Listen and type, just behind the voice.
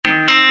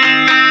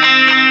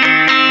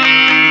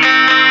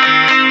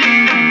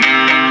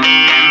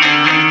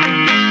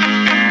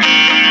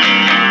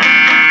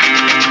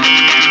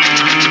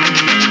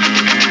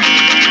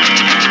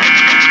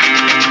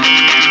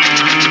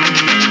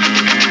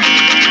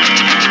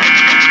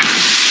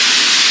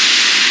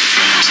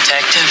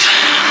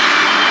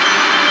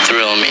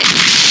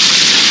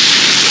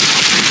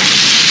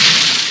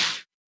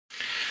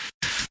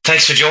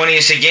thanks for joining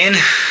us again.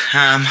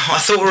 I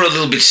thought we were a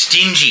little bit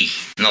stingy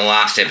in the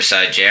last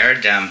episode,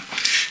 Jared.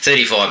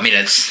 35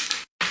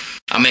 minutes.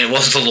 I mean, it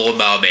wasn't the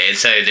Lawnmower Man,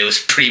 so there was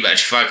pretty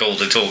much fuck all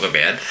to talk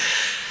about.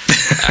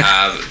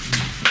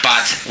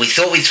 But we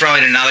thought we'd throw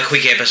in another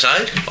quick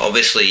episode,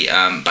 obviously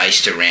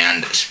based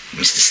around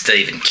Mr.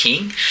 Stephen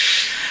King.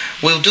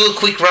 We'll do a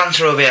quick run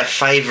through of our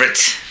five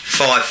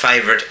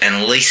favourite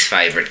and least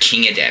favourite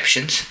King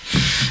adaptations.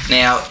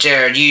 Now,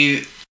 Jared,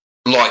 you,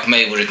 like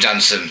me, would have done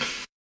some,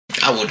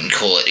 I wouldn't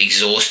call it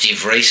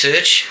exhaustive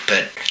research,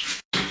 but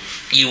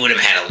you would have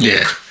had a look.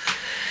 Yeah.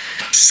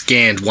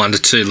 Scanned 1 to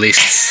 2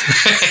 lists.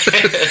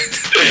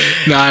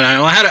 No,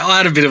 I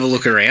had a bit of a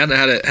look around. I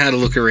had a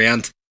look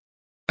around,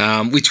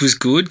 which was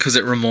good because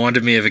it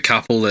reminded me of a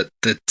couple that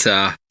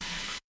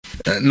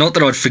not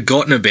that I'd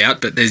forgotten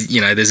about, but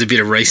there's a bit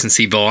of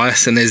recency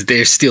bias, and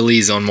there still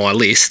is on my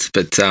list.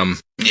 But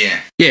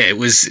it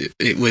was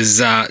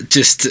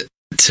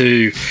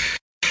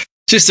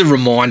just a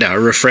reminder, a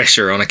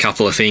refresher on a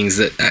couple of things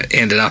that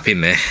ended up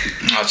in there.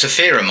 Oh, it's a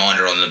fair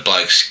reminder on the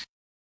bloke's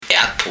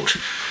output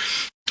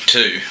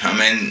too. I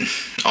mean,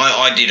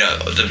 I did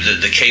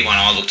the key one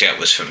I looked at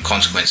was from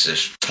Consequence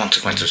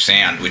of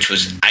Sound, which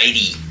was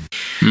 80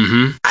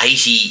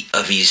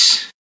 of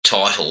his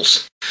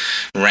titles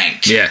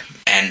ranked. Yeah,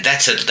 and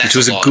that's which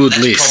was a lot. Good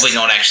that's list. Probably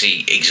not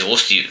actually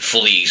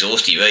fully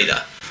exhaustive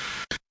either.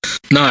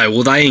 No,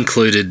 well, they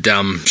included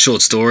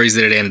short stories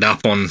that had ended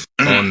up on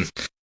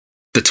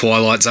the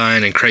Twilight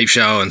Zone and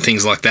Creepshow and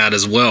things like that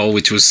as well,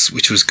 which was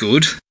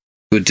good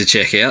to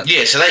check out.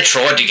 Yeah, so they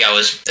tried to go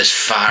as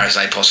far as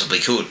they possibly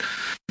could,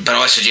 but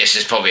I suggest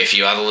there's probably a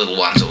few other little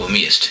ones that were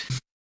missed.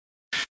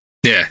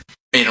 Yeah,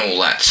 in all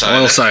that. So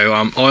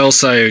I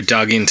also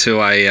dug into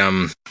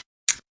a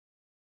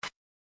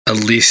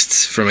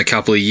list from a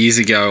couple of years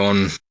ago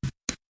on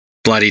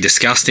Bloody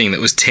Disgusting that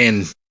was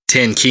 10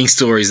 King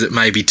stories that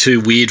may be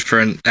too weird for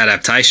an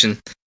adaptation,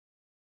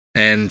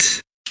 and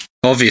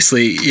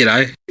obviously,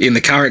 in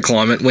the current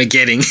climate, we're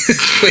getting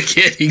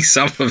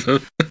some of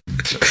them.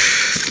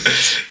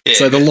 Yeah.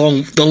 So the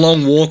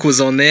long walk was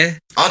on there.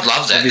 I'd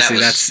love that. Obviously,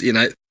 that's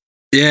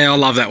I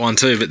love that one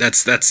too. But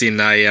that's in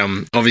a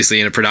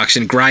obviously in a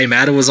production. Grey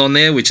Matter was on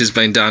there, which has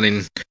been done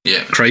in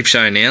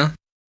Creepshow now.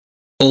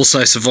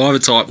 Also, Survivor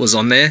Type was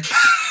on there.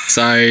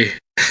 So, I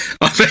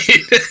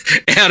mean,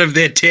 out of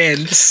their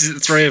 10,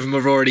 3 of them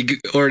have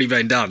already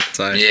been done.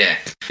 So yeah,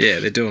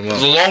 they're doing well.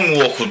 The Long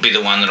Walk would be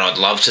the one that I'd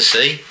love to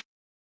see.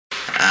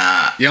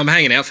 I'm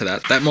hanging out for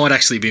that. That might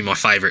actually be my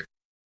favourite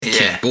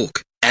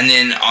book. And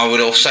then I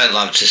would also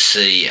love to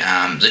see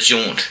The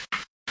Jaunt,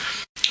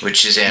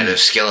 which is out of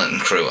Skeleton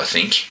Crew, I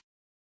think,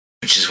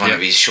 which is one of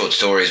his short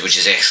stories, which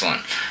is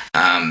excellent.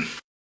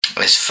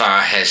 As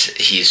far as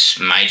his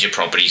major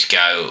properties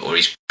go, or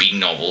his big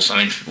novels,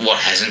 I mean, what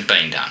hasn't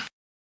been done?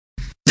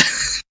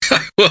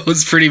 Well,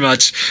 it's pretty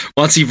much,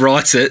 once he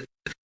writes it,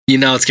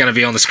 it's going to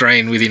be on the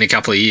screen within a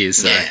couple of years.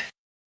 So.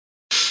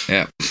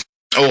 Yeah.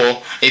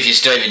 Or, if you're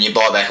Stephen, you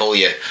buy back all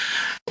the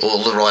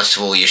rights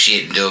to all your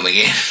shit and do them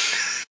again.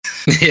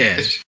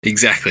 Yeah,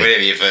 exactly.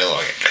 Whatever you feel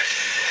like it.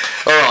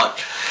 All right,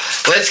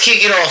 let's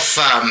kick it off.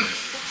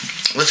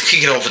 Let's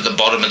kick it off at the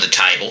bottom of the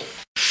table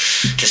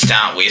to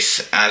start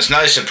with. It's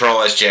no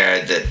surprise,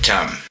 Jared, that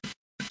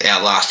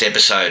our last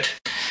episode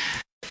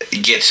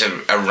gets a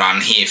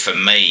run here for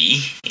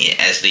me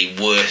as the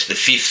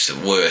fifth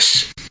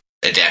worst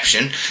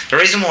adaptation. The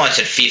reason why it's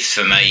at fifth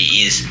for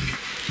me is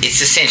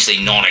it's essentially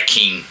not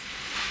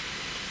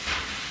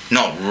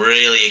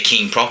really a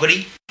King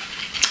property.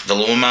 The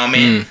Lawnmower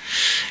Man.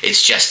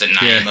 It's just the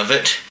name of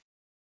it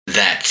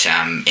that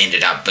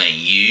ended up being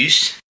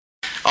used.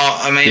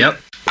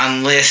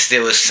 Unless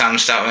there was some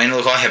stuff. I mean,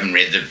 look, I haven't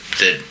read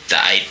the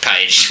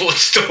 8-page short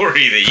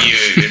story that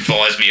you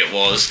advised me it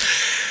was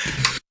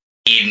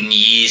in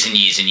years and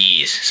years and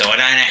years. So I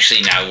don't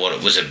actually know what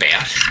it was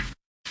about.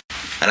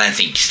 I don't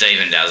think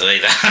Stephen does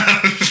either.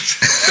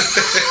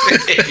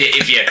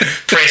 If you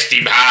pressed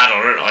him hard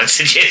on it, I'd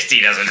suggest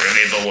he doesn't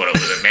remember what it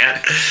was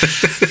about.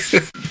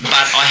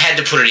 But I had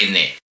to put it in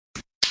there,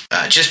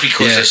 just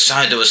because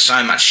there was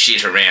so much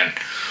shit around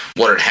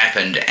what had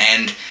happened.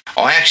 And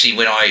I actually,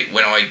 when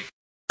I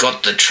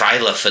got the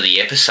trailer for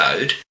the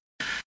episode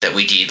that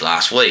we did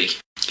last week,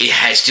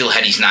 it still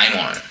had his name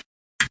on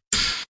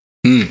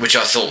it, which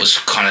I thought was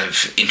kind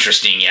of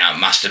interesting. It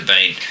must have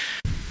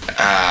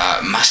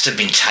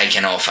been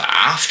taken off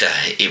after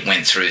it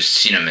went through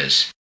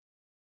cinemas.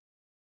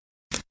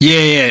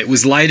 Yeah, it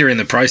was later in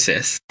the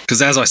process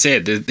because, as I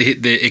said,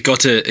 it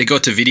got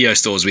to video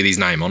stores with his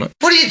name on it.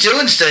 What are you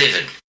doing,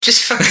 Stephen?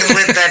 Just fucking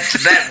let that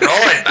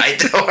ride, mate.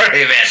 Don't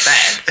worry about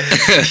that.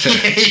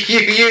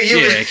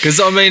 Yeah, because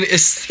I mean,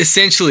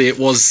 essentially, it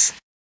was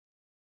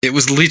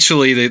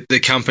literally the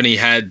company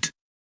had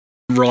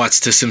rights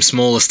to some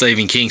smaller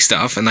Stephen King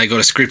stuff, and they got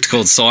a script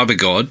called Cyber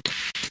God,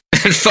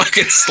 and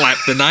fucking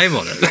slapped the name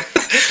on it.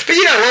 But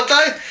you know what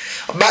though?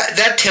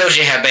 That tells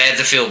you how bad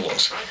the film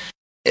was.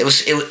 It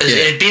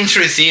had been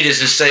through theatres,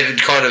 and Stephen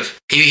kind of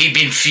he'd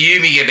been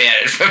fuming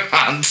about it for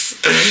months.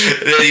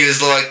 Then he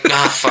was like,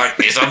 "Oh fuck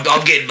this! I'm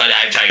getting my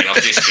name taken off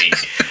this thing."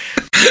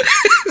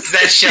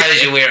 That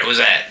shows you where it was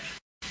at.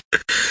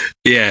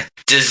 Yeah,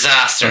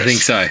 disastrous. I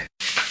think so.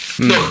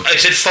 Look,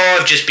 it's at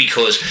 5 just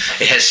because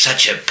it has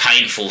such a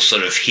painful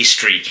sort of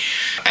history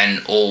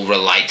and all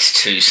relates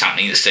to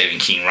something that Stephen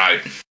King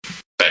wrote.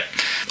 But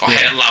I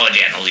had it lower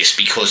down the list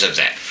because of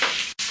that.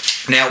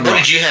 Now, what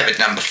did you have at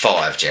number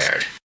 5,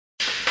 Jared?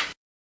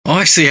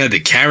 I actually had the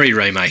Carrie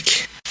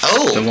remake.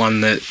 Oh. The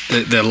one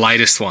the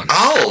latest one.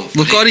 Oh.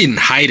 Look, I didn't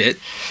hate it.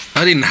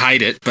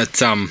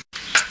 But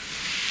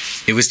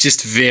it was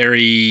just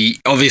very...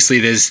 Obviously,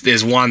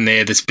 there's one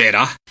there that's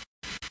better.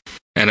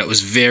 And it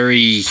was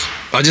very...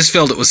 I just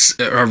felt it was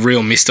a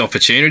real missed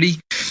opportunity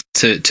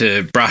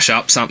to brush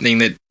up something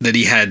that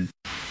he had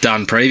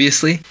done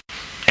previously.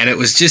 And it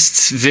was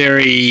just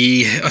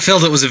very... I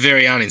felt it was a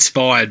very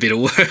uninspired bit of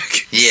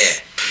work.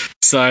 Yeah.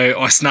 So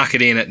I snuck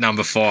it in at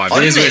number 5.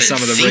 There's where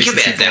some of the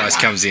recency bias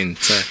comes in.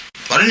 So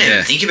I didn't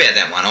even think about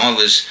that one. I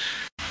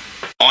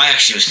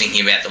actually was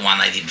thinking about the one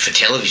they did for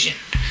television.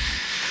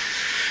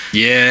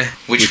 Yeah.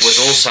 Which was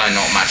also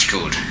not much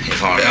good,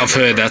 if I remember I've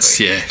heard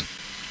correctly. That's,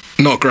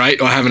 not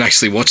great. I haven't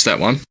actually watched that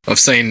one. I've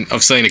seen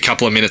a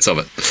couple of minutes of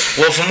it.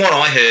 Well, from what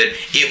I heard,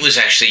 it was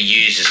actually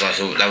used as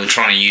they were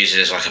trying to use it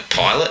as like a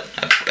pilot,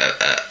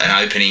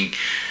 an opening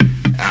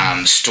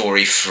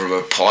story for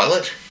a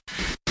pilot.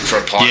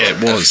 Yeah,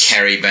 it was. Of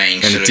Carrie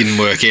being and it didn't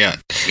work out.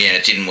 Yeah,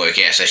 it didn't work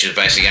out. So she was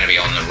basically going to be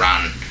on the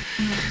run.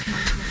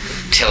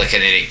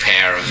 Telekinetic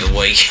power of the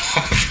week.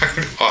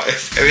 I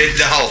mean,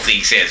 the whole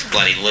thing sounds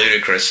bloody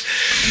ludicrous.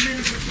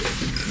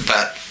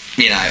 But,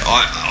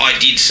 I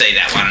did see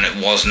that one and it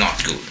was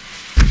not good.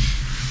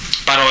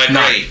 But I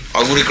agree.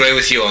 No. I would agree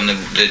with you on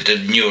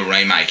the newer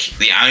remake.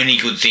 The only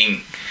good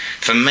thing,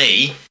 for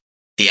me,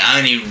 the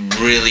only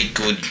really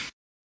good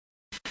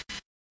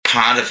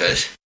part of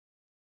it,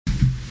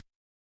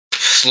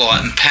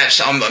 and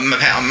perhaps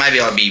maybe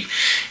I'd be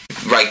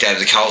raked over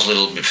the coals a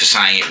little bit for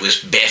saying it was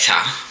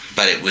better,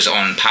 but it was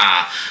on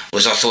par,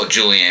 was I thought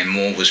Julianne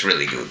Moore was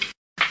really good.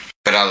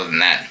 But other than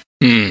that...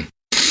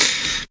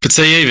 But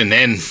see, even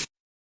then,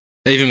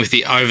 even with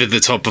the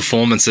over-the-top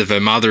performance of her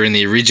mother in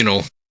the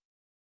original,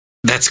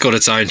 that's got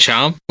its own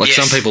charm.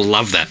 Some people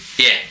love that.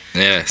 Yeah.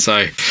 Yeah,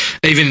 so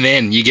even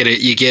then, you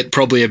get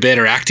probably a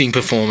better acting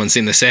performance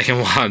in the second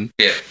one.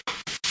 Yeah.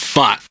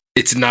 But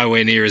it's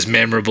nowhere near as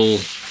memorable...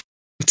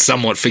 It's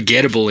somewhat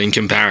forgettable in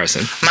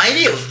comparison.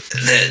 Maybe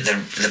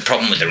the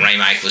problem with the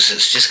remake was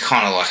it's just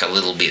kind of like a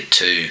little bit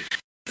too...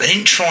 They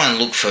didn't try and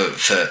look for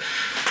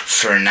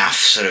enough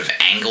sort of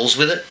angles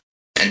with it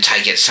and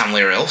take it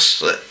somewhere else.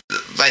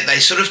 They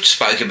sort of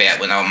spoke about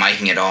when they were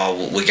making it,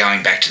 we're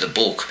going back to the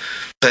book.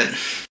 But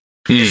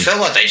it felt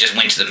like they just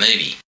went to the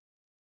movie,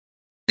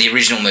 the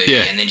original movie,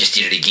 and then just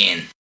did it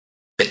again,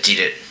 but did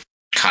it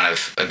kind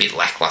of a bit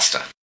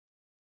lackluster.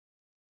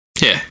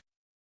 Yeah.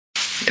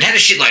 It had a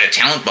shitload of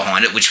talent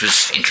behind it, which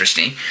was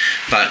interesting,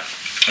 but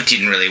it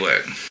didn't really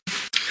work.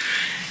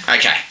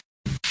 Okay,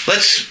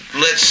 let's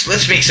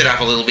mix it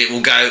up a little bit.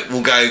 We'll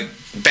go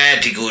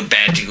bad to good,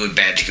 bad to good,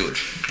 bad to good.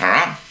 All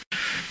right.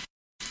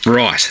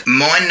 Right.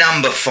 My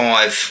number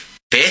 5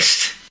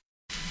 best.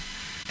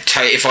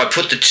 If I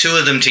put the two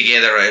of them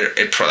together,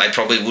 they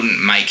probably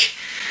wouldn't make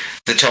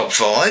the top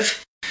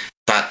 5.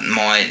 But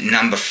my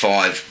number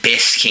 5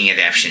 best King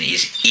adaptation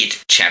is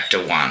It Chapter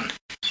 1.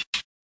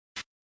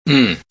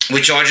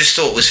 Which I just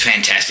thought was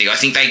fantastic. I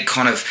think they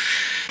kind of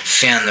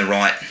found the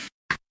right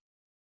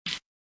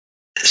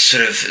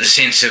sort of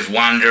sense of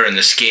wonder and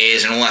the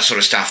scares and all that sort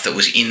of stuff that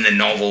was in the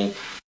novel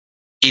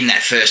in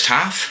that first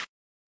half,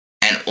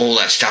 and all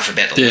that stuff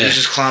about the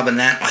Losers Club and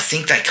that. I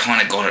think they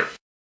kind of got it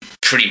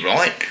pretty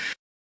right.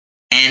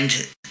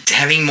 And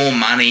having more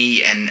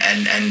money and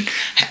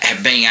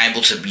being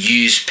able to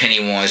use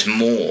Pennywise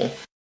more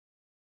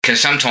can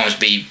sometimes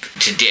be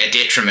to a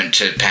detriment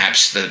to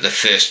perhaps the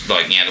first, the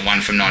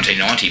one from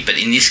 1990, but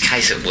in this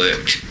case it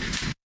worked.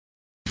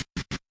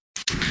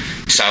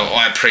 So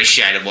I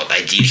appreciated what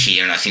they did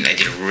here, and I think they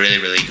did a really,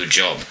 really good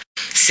job.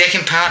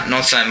 Second part,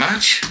 not so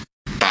much,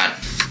 but...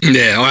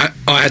 Yeah,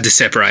 I had to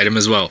separate them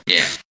as well.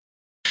 Yeah.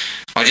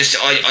 I just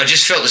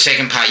felt the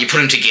second part, you put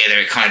them together,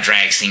 it kind of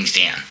drags things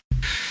down.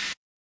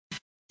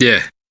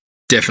 Yeah,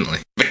 definitely.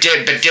 But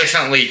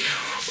definitely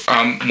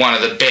one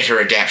of the better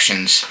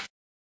adaptions,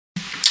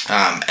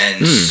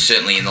 and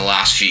certainly in the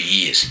last few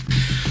years.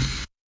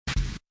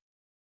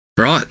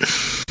 Right.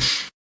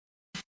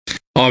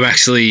 I'm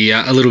actually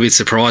a little bit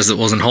surprised it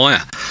wasn't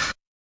higher.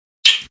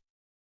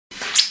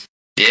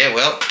 Yeah,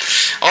 well,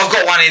 I've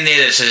got one in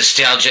there that's a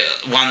nostalgia,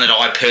 one that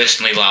I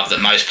personally love that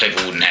most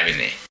people wouldn't have in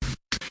there.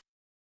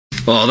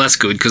 Well, that's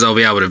good because I'll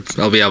be able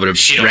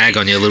to rag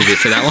on you a little bit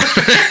for that one.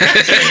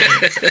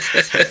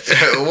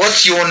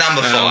 What's your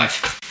number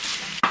 5?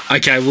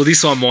 Okay, well,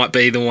 this one might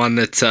be the one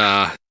that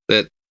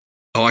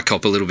I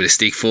cop a little bit of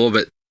stick for,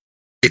 but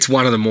it's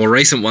one of the more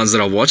recent ones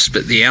that I watched.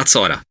 But The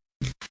Outsider.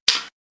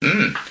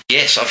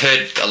 Yes, I've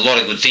heard a lot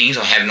of good things.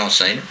 I have not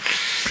seen it.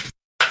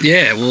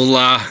 Yeah,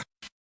 well,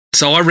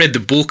 so I read the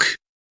book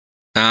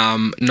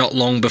not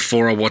long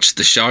before I watched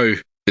the show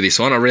for this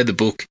one. I read the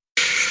book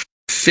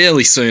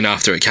fairly soon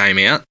after it came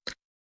out,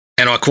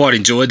 and I quite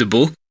enjoyed the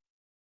book.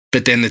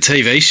 But then the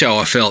TV show,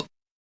 I felt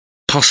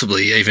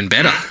possibly even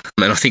better. I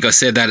mean, I think I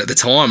said that at the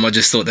time. I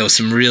just thought there were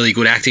some really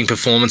good acting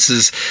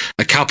performances.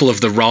 A couple of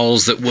the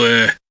roles that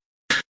were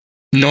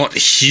not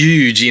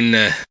huge in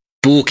the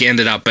book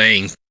ended up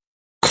being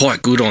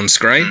quite good on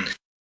screen.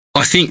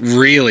 I think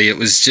really it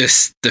was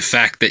just the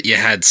fact that you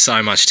had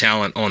so much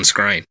talent on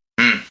screen.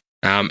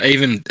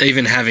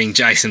 Even having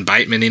Jason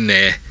Bateman in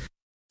there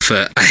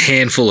for a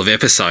handful of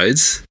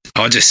episodes,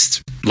 I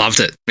just loved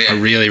it. Yeah. I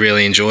really,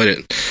 really enjoyed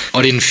it.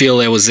 I didn't feel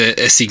there was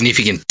a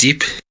significant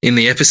dip in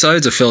the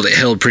episodes. I felt it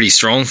held pretty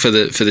strong for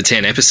the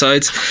 10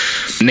 episodes.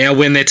 Now,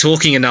 when they're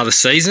talking another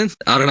season,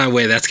 I don't know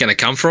where that's going to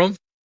come from,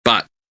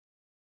 but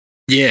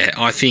yeah,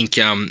 I think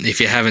if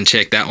you haven't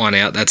checked that one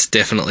out, that's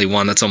definitely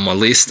one that's on my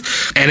list.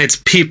 And it's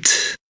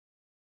pipped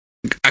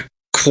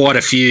quite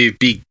a few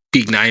big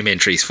name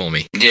entries for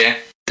me. Yeah.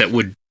 That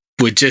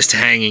were just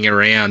hanging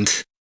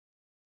around.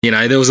 You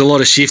know, there was a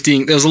lot of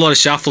shifting. There was a lot of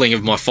shuffling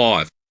of my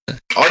 5.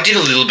 I did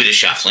a little bit of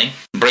shuffling,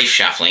 brief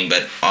shuffling,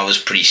 but I was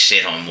pretty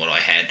set on what I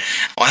had.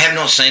 I have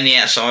not seen The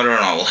Outsider,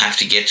 and I will have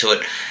to get to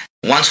it.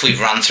 Once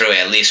we've run through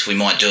our list, we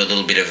might do a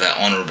little bit of an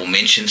honourable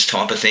mentions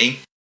type of thing.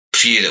 A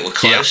few that were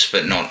close,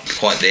 but not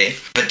quite there.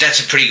 But that's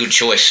a pretty good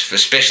choice,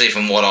 especially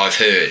from what I've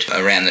heard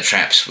around the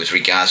traps with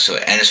regards to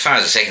it. And as far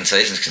as the second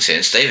season is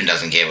concerned, Stephen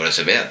doesn't care what it's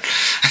about.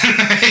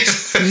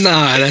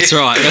 No, that's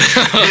right.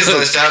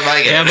 Let's start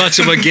making How much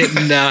am I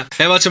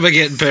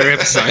getting per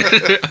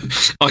episode?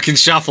 I can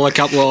shuffle a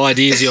couple of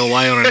ideas your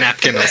way on a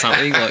napkin or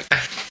something. Like,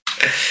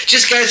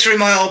 just go through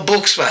my old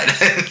books, mate.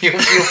 you'll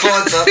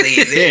find something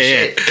in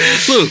there. Yeah.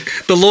 Look,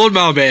 the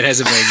Lawnmower Man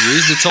hasn't been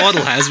used. The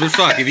title has, but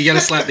fuck, if you're going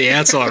to slap The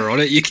Outsider on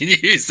it, you can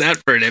use that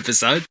for an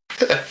episode.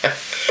 All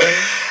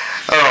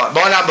right,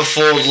 my number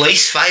 4,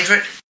 least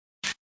favourite,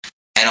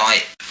 and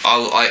I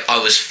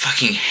was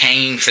fucking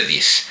hanging for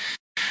this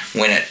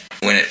when it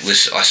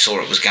was. I saw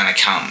it was going to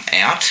come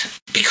out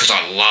because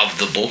I loved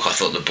the book. I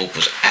thought the book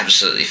was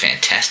absolutely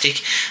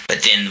fantastic.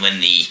 But then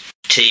when the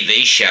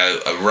TV show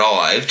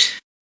arrived,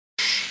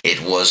 it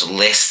was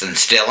less than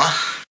stellar,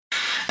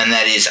 and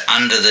that is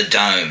Under the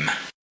Dome.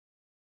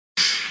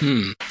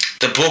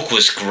 The book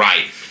was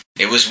great.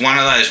 It was one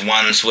of those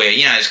ones where,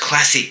 you know, it's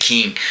classic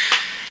King,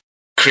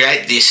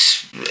 create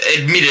this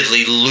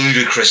admittedly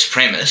ludicrous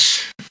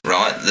premise,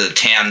 right? The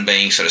town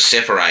being sort of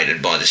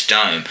separated by this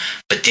dome,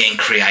 but then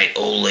create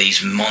all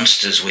these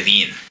monsters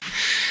within.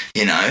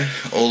 You know,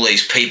 all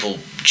these people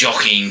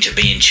jockeying to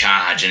be in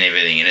charge and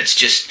everything, and it's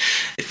just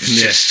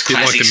classic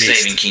like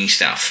Stephen King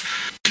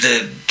stuff.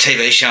 The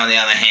TV show, on the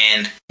other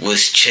hand,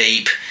 was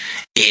cheap.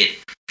 It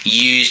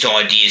used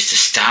ideas to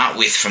start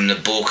with from the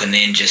book and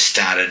then just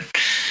started,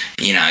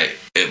 you know,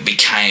 it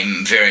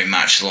became very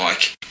much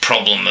like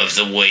problem of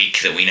the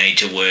week that we need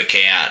to work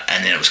out,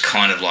 and then it was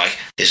kind of like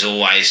there's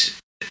always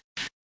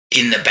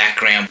in the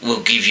background,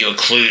 we'll give you a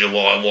clue to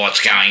what's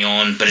going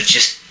on, but it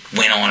just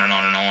went on and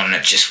on and on, and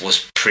it just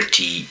was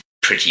pretty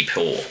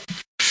poor.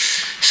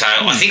 So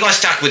I think I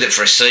stuck with it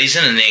for a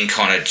season and then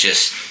kind of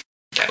just,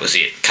 that was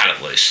it, cut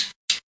it loose.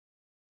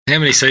 How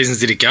many seasons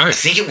did it go? I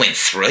think it went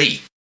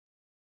 3.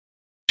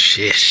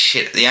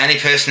 Shit. The only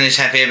person who's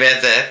happy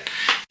about that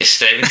is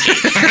Stephen King.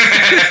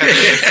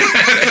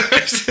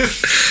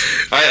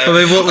 I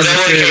mean, what was the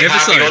third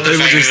episode? On the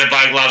fact that the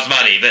bloke loves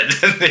money, but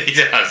he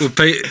does.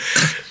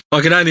 I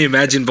can only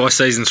imagine by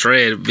season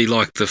 3 it'd be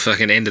like the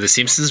fucking end of the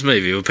Simpsons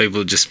movie where people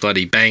are just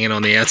bloody banging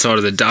on the outside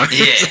of the dome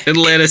and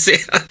let us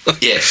out.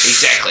 Yeah,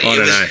 exactly. I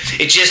don't know.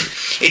 It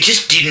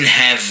just didn't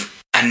have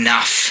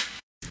enough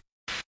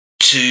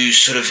to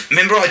sort of...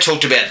 Remember I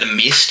talked about the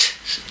Mist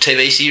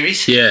TV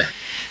series? Yeah.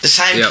 The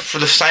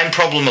same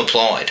problem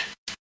applied.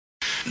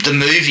 The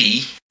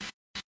movie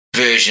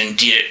version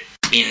did it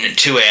in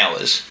 2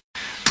 hours.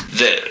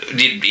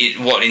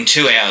 In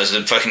 2 hours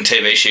the fucking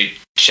TV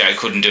show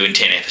couldn't do in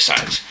 10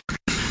 episodes.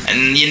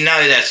 And you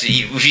know that's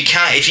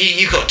if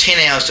you've got 10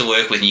 hours to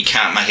work with and you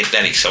can't make it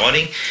that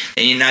exciting,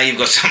 then you know you've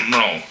got something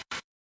wrong.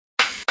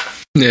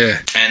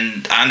 Yeah.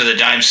 And Under the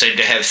Dome seemed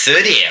to have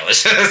 30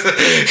 hours.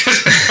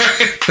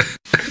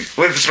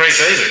 Went for 3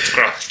 seasons,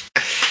 Christ.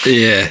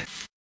 Yeah.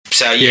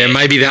 So yeah,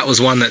 maybe that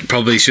was one that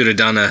probably should have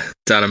done a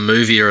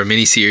movie or a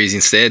miniseries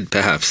instead,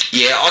 perhaps.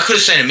 Yeah, I could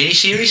have seen a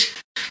miniseries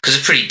because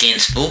it's a pretty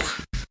dense book.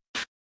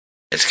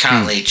 It's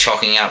currently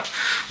chalking up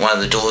one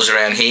of the doors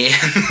around here.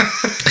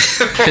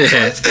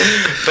 Yeah.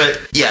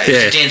 But yeah,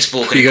 it's a dense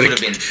book, and it could have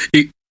been.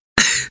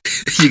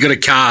 You got a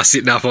car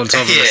sitting up on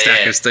top of a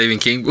stack of Stephen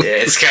King books. Yeah,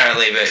 it's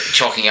currently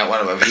chalking up one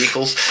of my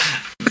vehicles,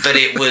 but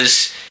it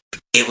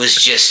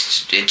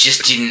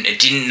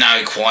didn't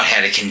know quite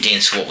how to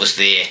condense what was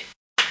there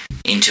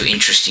into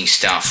interesting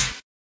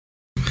stuff.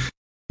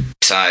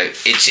 So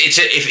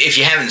if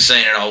you haven't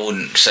seen it, I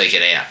wouldn't seek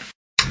it out.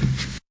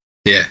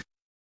 Yeah.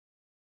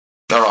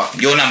 All right,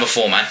 your number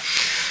 4, mate.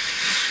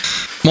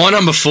 My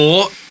number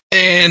 4,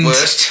 and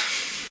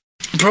worst.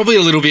 Probably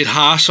a little bit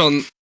harsh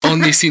on on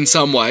this in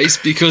some ways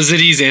because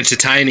it is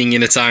entertaining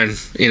in its own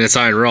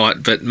right.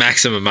 But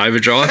Maximum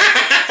Overdrive.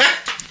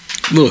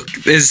 Look,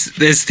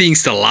 there's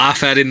things to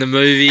laugh at in the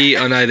movie.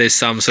 I know there's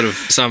some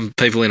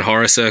people in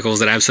horror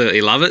circles that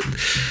absolutely love it,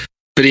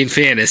 but in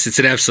fairness, it's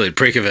an absolute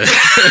prick of a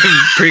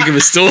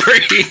story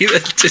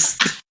that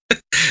just,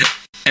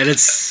 and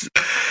it's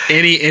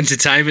any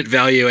entertainment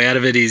value out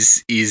of it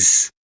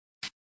is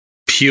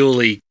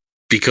purely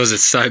because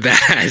it's so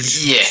bad.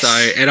 Yes.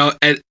 So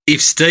and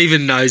if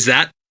Stephen knows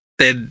that,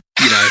 then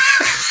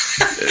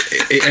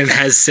and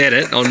has said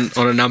it on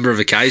a number of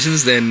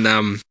occasions,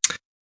 then.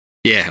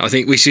 Yeah, I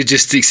think we should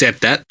just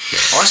accept that.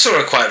 I saw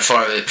a quote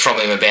from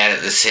him about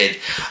it that said,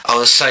 I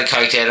was so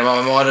coked out of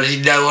my mind I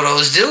didn't know what I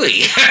was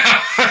doing.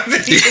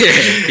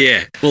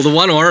 Yeah. Well, the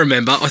one I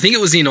remember, I think it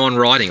was in On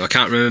Writing. I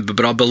can't remember,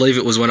 but I believe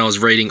it was when I was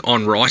reading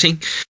On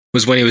Writing,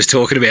 was when he was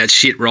talking about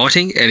shit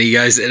writing, and he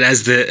goes, and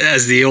as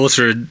the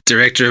author and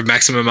director of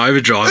Maximum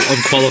Overdrive,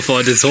 I'm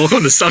qualified to talk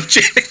on the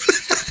subject.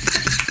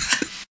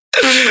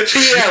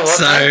 Yeah,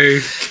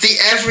 the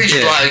average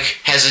bloke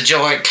has a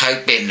giant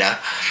coke bender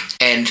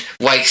and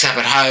wakes up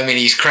at home and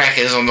his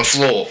crackers on the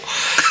floor.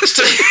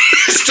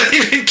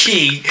 Stephen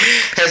King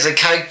has a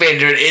coke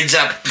bender and ends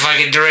up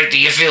fucking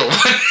directing a film.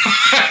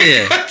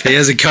 Yeah, he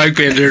has a coke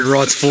bender and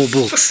writes 4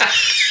 books.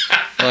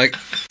 Like,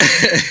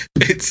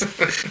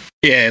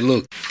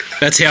 look,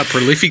 that's how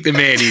prolific the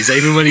man is.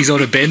 Even when he's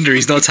on a bender,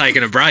 he's not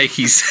taking a break.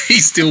 He's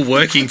still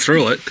working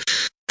through it.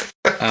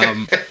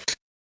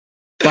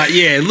 But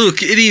yeah,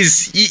 look, it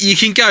is. You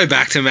can go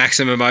back to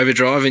Maximum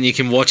Overdrive and you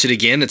can watch it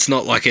again. It's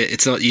not like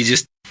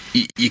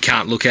you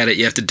can't look at it.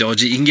 You have to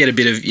dodge it. You can get a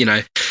bit of,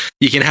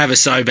 you can have a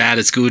so bad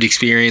it's good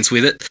experience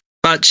with it.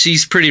 But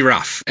she's pretty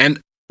rough. And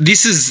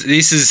this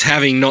is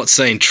having not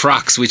seen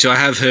Trucks, which I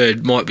have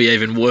heard might be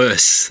even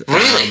worse.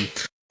 Really?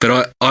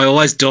 But I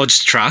always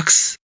dodged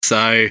Trucks.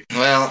 So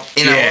well,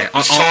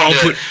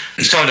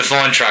 it's time to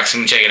find Trucks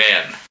and check it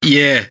out.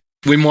 Yeah.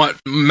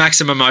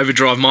 Maximum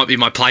Overdrive might be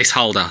my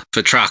placeholder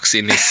for Trucks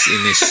in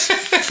this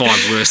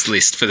 5 worst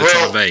list for the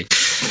time being.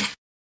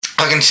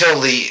 I can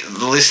tell the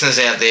listeners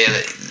out there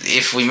that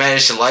if we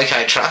manage to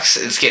locate Trucks,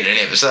 it's getting an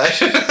episode.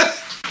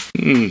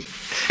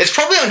 It's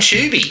probably on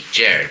Tubi,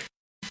 Jared.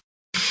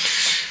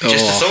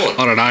 Just a thought.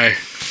 I don't know.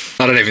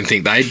 I don't even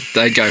think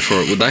they'd go for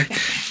it, would they?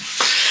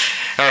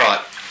 All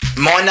right,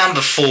 my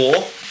number 4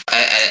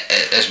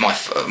 as my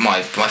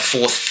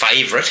 4th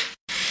favourite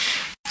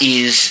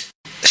is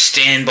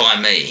Stand By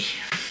Me,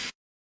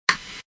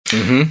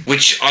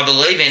 which I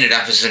believe ended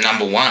up as the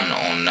number 1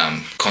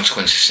 on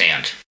Consequence of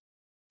Sound,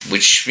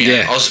 which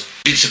I was a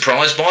bit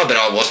surprised by, but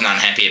I wasn't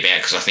unhappy about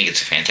because I think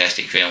it's a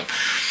fantastic film.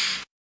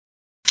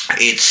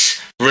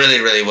 It's really,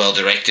 really well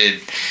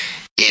directed.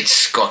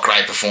 It's got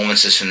great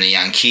performances from the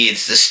young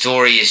kids. The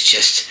story is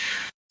just...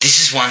 This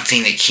is one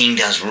thing that King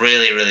does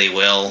really, really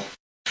well,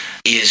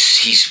 is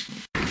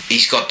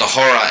he's got the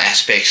horror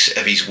aspects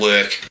of his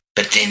work,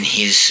 but then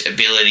his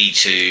ability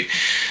to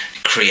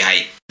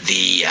create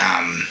the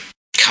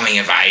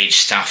coming-of-age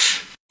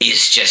stuff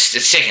is just...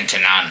 It's second to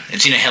none.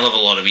 It's in a hell of a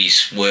lot of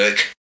his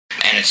work,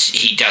 and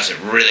he does it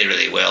really,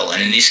 really well.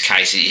 And in this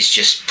case, it's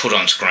just put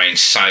on screen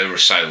so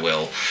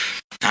well.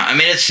 I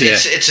mean,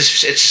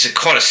 it's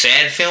quite a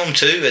sad film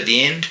too at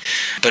the end,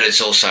 but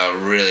it's also a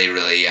really,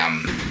 really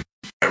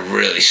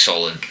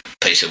solid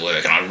piece of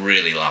work, and I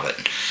really love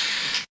it.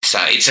 So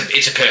it's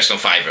a personal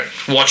favourite.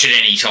 Watch it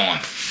any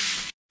time.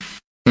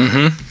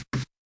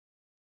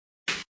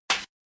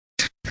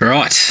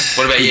 Right.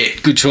 What about you?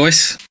 Good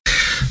choice.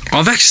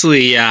 I've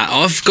actually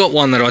I've got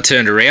one that I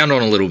turned around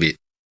on a little bit.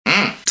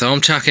 So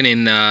I'm chucking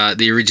in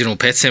the original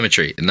Pet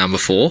Sematary at number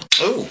 4.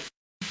 Oh.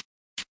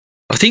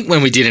 I think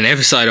when we did an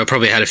episode, I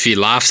probably had a few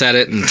laughs at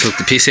it and took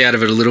the piss out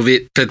of it a little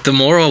bit. But the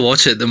more I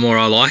watch it, the more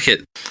I like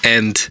it.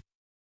 And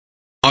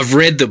I've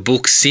read the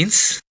book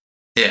since.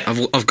 Yeah.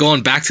 I've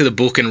gone back to the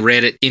book and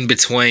read it in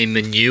between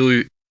the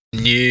new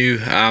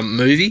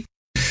movie.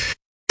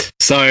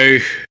 So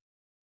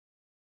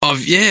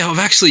I've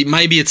actually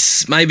maybe it's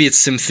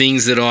some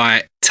things that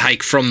I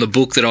take from the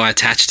book that I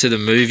attach to the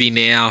movie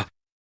now.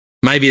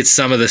 Maybe it's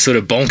some of the sort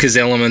of bonkers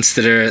elements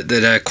that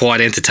are quite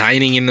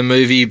entertaining in the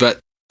movie, but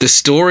the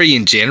story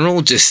in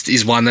general just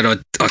is one that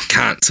I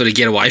can't sort of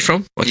get away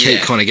from. I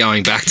keep kind of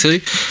going back to.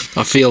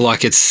 I feel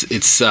like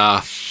it's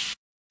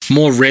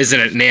more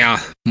resonant now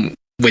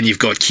when you've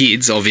got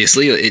kids,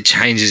 obviously. It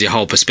changes your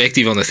whole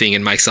perspective on the thing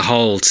and makes the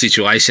whole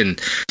situation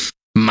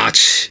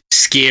much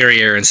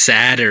scarier and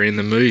sadder in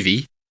the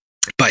movie.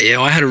 But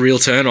yeah, I had a real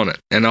turn on it.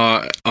 And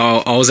I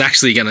was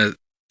actually going to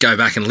go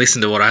back and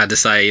listen to what I had to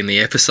say in the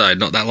episode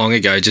not that long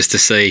ago just to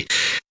see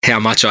how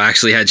much I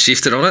actually had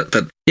shifted on it.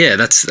 But yeah,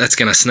 that's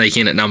going to sneak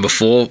in at number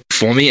 4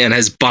 for me and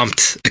has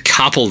bumped a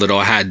couple that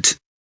I had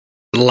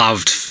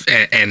loved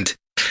and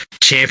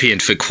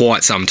championed for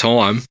quite some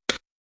time.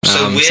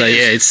 So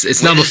yeah,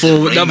 it's number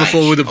 4 with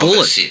a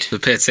bullet for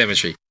Pet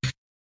Sematary.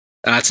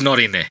 It's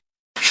not in there.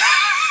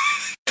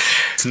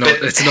 It's not.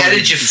 But how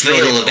did you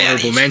feel about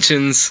honorable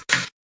mentions?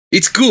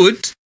 It's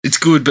good. It's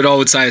good, but I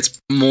would say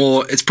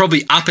it's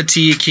probably upper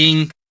tier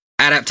King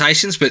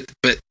adaptations, but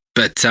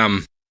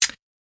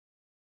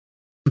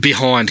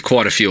behind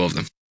quite a few of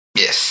them.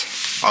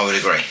 Yes, I would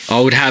agree.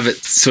 I would have it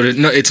sort of.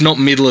 No, it's not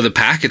middle of the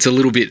pack. It's a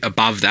little bit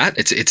above that.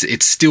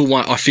 It's still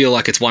one. I feel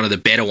like it's one of the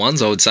better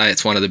ones. I would say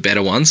it's one of the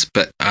better ones.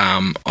 But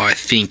I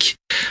think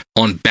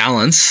on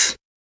balance,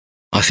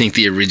 I think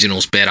the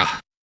original's better.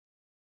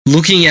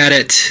 Looking at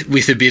it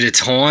with a bit of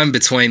time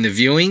between the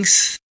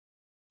viewings,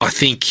 I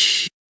think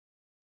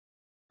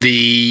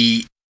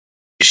the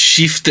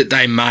shift that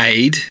they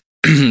made,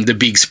 the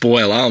big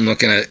spoiler, I'm not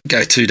going to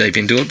go too deep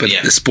into it, but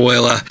the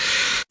spoiler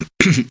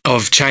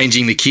of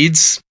changing the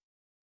kids,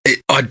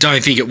 I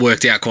don't think it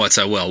worked out quite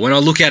so well. When I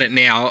look at it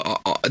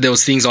now, there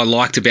was things I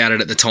liked about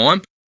it at the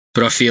time,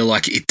 but I feel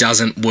like it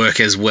doesn't work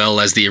as well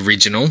as the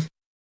original,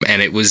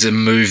 and it was a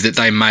move that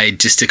they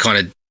made just to kind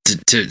of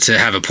to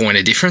have a point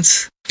of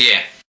difference.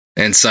 Yeah.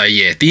 And so,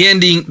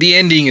 the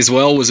ending as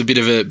well was a bit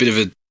of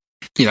a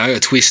a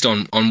twist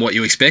on what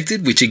you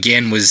expected, which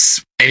again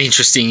was an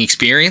interesting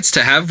experience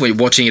to have when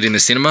watching it in the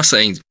cinema,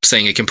 seeing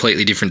a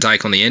completely different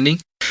take on the ending.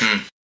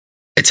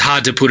 It's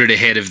hard to put it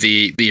ahead of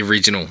the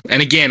original.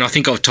 And again, I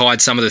think I've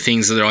tied some of the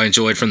things that I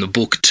enjoyed from the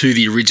book to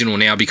the original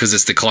now because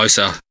it's the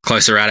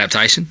closer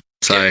adaptation.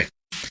 So,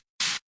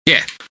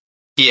 yeah.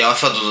 Yeah, I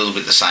felt a little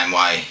bit the same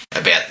way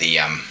about the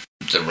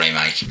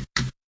remake.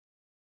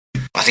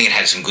 I think it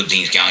had some good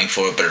things going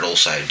for it, but it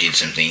also did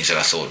some things that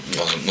I thought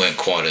weren't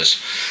quite as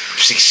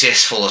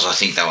successful as I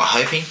think they were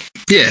hoping.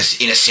 Yes.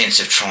 In a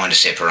sense of trying to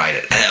separate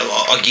it. And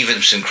I give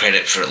them some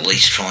credit for at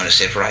least trying to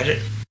separate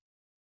it.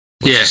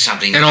 Yeah,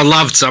 and I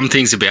loved some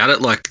things about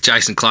it, like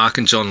Jason Clarke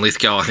and John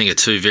Lithgow, I think are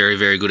two very,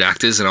 very good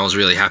actors, and I was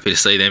really happy to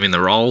see them in the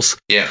roles.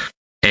 Yeah.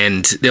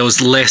 And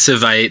there's less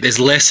of a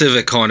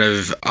kind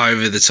of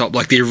over the top,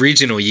 like the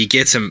original, you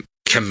get some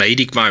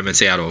comedic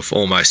moments out of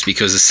almost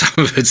because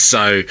some of it's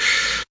so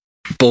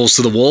balls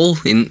to the wall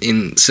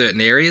in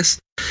certain areas,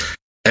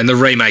 and the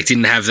remake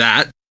didn't have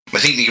that. I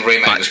think the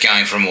remake was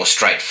going for a more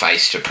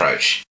straight-faced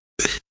approach.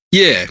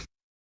 Yeah,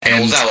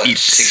 and although it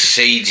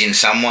succeeds in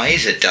some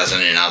ways, it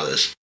doesn't in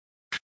others.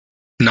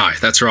 No,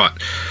 that's right.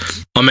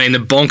 I mean, the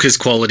bonkers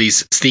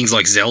qualities, things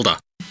like Zelda.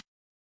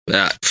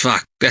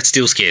 Fuck, that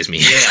still scares me.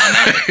 Yeah,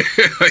 I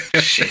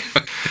know. Shit.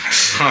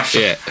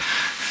 Yeah,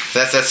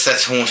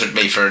 that's haunted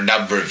me for a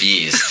number of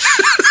years.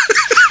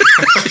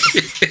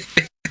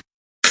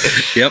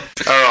 Yep.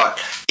 All right,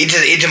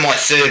 into my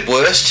third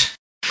worst.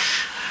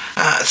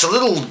 It's a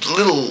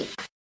little,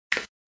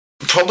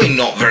 probably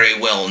not very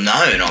well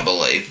known, I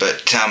believe,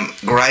 but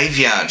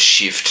Graveyard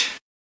Shift.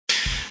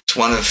 It's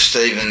one of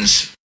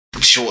Stephen's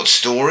short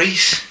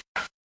stories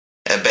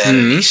about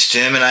an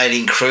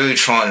exterminating crew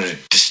trying to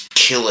just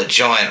kill a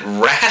giant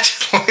rat.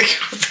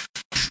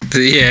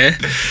 Yeah.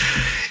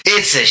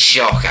 It's a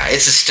shocker.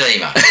 It's a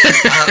steamer.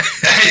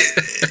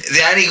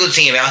 The only good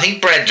thing about it, I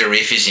think Brad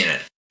Dourif is in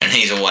it, and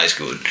he's always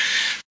good.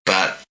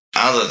 But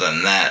other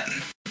than that,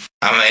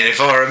 I mean,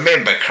 if I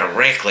remember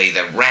correctly,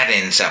 the rat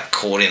ends up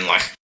caught in,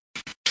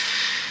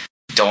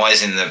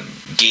 dies in the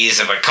gears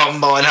of a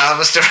combine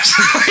harvester or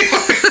something.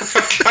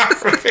 I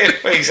can't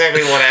remember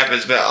exactly what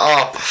happens, but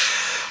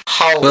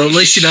holy well, at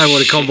least you know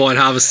what a combine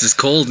harvester's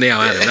called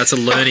now, Adam. That's a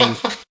learning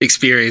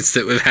experience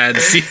that we've had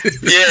since.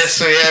 Yes,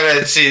 we have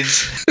had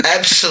since.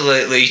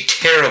 Absolutely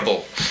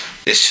terrible,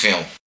 this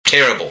film.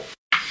 Terrible.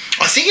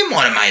 I think it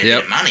might have made a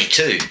bit of money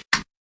too.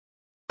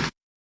 I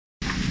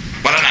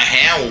don't know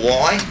how or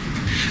why.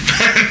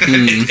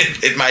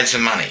 It made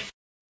some money.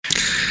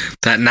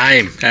 That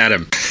name,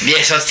 Adam.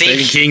 Yes, I think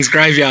Stephen King's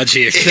Graveyard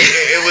Shift.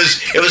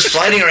 It was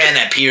floating around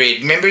that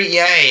period. Remember, he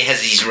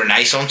has these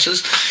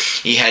renaissances.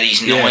 He had his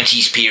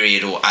 90s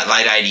period, or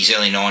late 80s,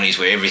 early 90s,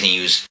 where everything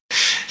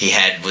he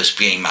had was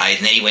being made,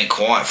 and then he went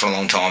quiet for a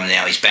long time, and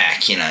now he's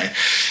back, and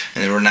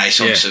the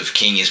renaissance of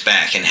King is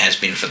back and has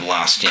been for the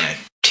last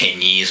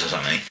 10 years or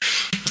something.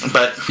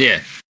 But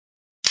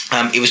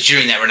it was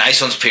during that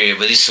Renaissance period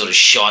where this sort of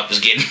shite was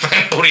getting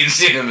put in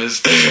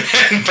cinemas,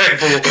 and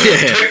people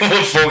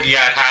were forking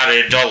out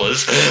hard-earned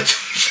dollars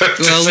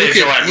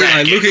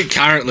look at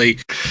currently.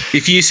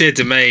 If you said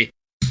to me,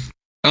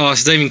 "Oh,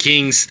 Stephen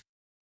King's,"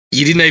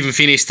 you didn't even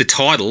finish the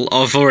title.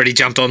 I've already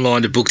jumped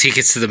online to book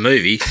tickets to the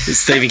movie.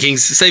 Stephen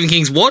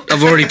King's what?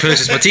 I've already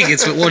purchased my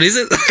tickets, but what is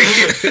it?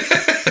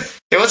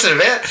 Yeah, what's it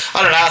about?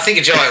 I don't know. I think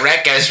a giant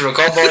rat goes through a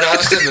combine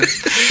harvester.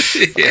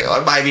 I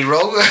may be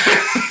wrong.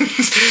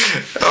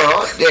 All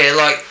right. Yeah,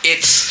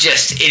 it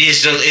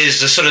is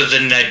the sort of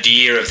the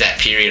nadir of that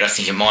period. I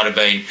think it might have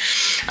been.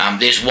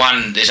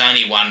 There's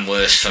only one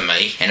worse for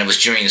me, and it was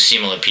during a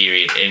similar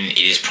period, and it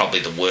is probably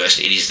the worst.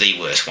 It is the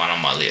worst one on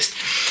my list.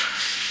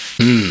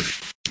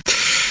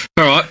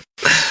 All right.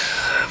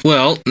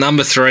 Well,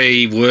 number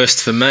 3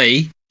 worst for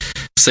me,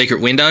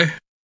 Secret Window.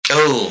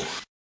 Oh,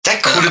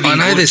 that could have been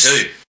good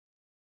too.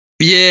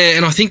 Yeah,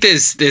 and I think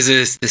there's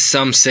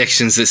some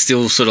sections that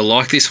still sort of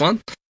like this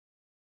one.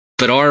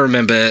 But I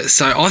remember,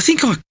 so I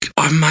think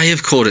I may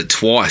have caught it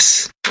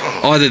twice.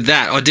 Either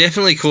that, I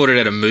definitely caught it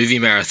at a movie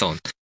marathon.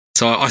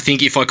 So I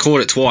think if I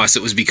caught it twice,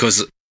 it was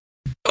because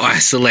I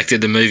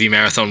selected the movie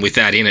marathon with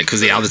that in it,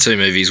 because the other 2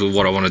 movies were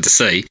what I wanted to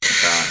see.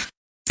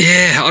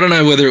 Yeah, I don't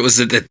know whether it was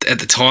at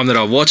the time that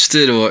I watched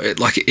it or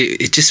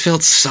it just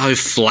felt so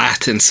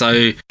flat and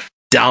so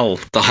dull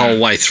the whole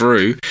way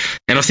through.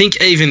 And I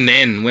think even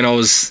then, when I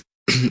was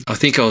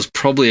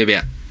probably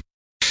about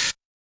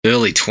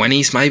early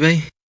 20s,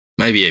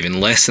 maybe even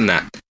less than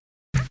that.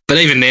 But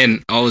even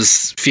then, I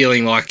was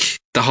feeling like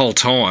the whole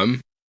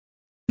time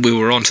we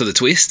were onto the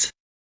twist.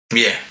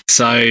 Yeah.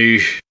 So,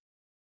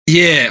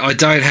 yeah, I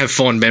don't have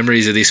fond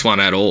memories of this one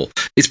at all.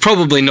 It's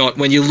probably not,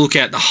 when you look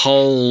at the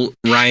whole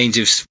range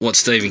of what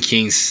Stephen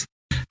King's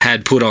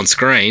had put on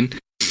screen,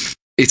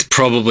 it's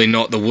probably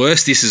not the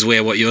worst. This is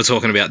where what you're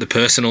talking about, the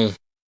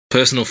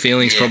personal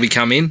feelings probably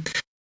come in.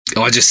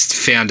 I just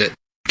found it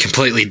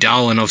completely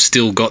dull, and I've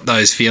still got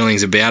those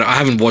feelings about it. I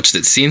haven't watched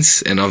it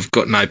since, and I've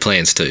got no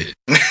plans to.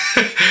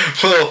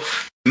 Well,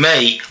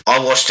 me, I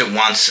watched it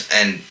once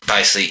and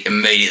basically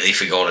immediately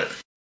forgot it.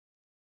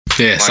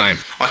 Yeah, same.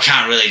 I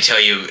can't really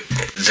tell you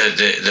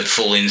the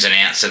full ins and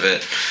outs of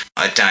it.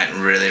 I don't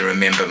really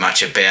remember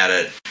much about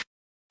it.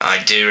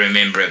 I do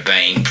remember it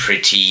being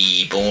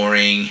pretty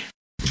boring.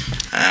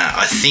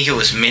 I think it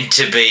was meant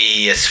to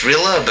be a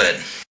thriller,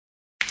 but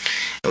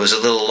it was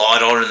a little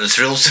light on in the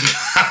thrills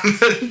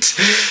department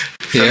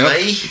for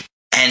me.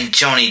 And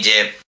Johnny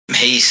Depp,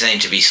 he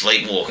seemed to be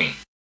sleepwalking.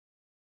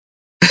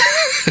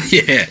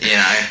 Yeah. You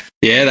know?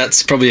 Yeah,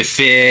 that's probably a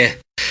fair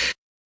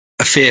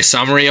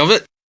summary of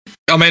it.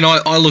 I mean,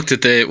 I looked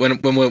at when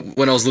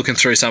I was looking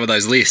through some of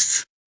those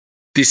lists.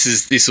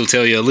 This will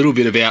tell you a little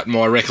bit about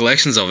my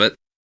recollections of it.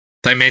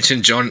 They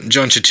mentioned John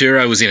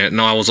Turturro was in it,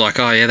 and I was like,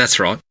 oh yeah, that's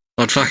right.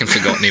 I'd fucking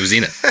forgotten he was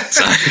in it.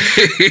 So.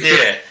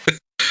 Yeah.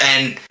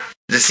 And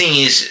the thing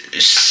is,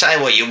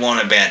 say what you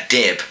want about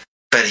Depp,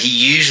 but he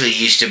usually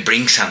used to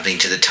bring something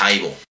to the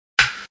table.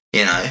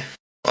 You know,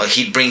 like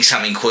he'd bring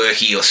something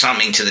quirky or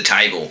something to the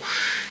table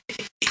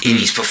in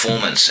his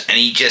performance, and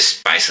he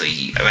just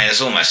basically, I mean,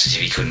 it's almost as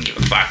if he couldn't give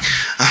a fuck.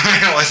 I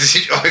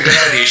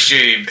can only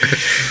assume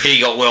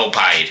he got well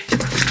paid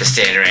to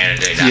stand around and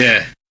do nothing.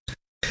 Yeah.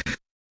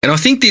 And I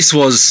think this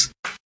was,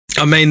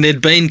 I mean,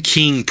 there'd been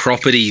King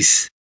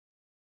properties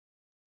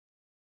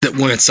that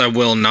weren't so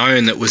well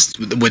known that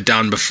were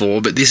done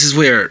before, but this is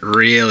where it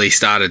really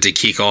started to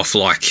kick off,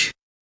 like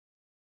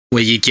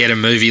where you get a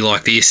movie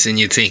like this and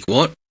you think,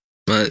 what?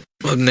 But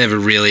I've never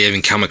really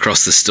even come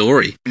across the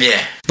story.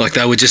 Yeah. Like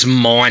they were just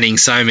mining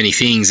so many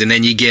things, and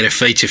then you get a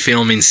feature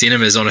film in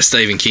cinemas on a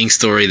Stephen King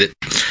story that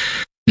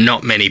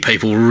not many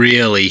people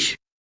really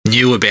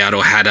knew about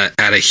or had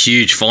a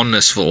huge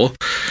fondness for.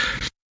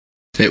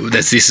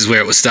 This is where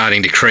it was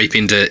starting to creep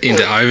into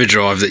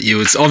overdrive. That you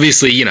was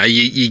obviously, you know,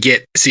 you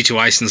get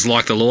situations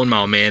like The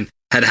Lawnmower Man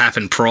had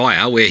happened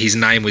prior where his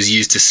name was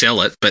used to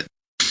sell it, but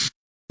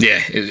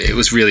yeah, it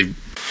was really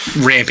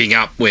ramping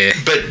up where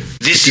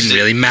this it didn't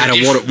really matter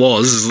what it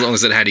was as long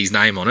as it had his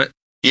name on it.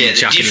 Yeah,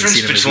 the difference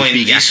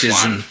between this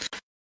one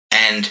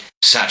and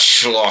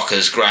such schlock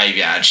as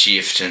Graveyard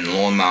Shift and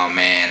Lawnmower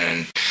Man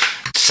and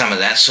some of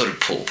that sort of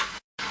pulp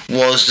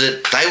was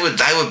that they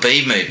were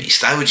B movies.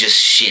 They were just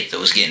shit that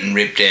was getting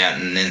ripped out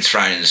and then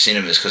thrown in the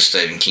cinemas because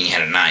Stephen King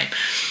had a name.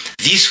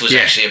 This was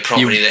actually a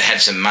property that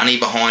had some money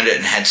behind it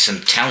and had some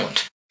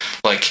talent.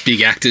 Like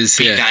big actors,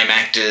 big name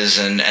actors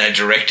and a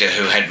director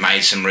who had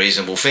made some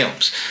reasonable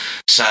films.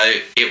 So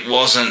it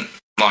wasn't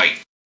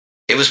like,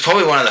 it was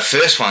probably one of the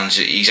first ones,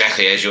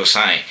 exactly as you're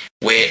saying,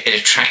 where it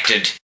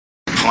attracted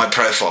high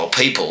profile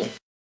people,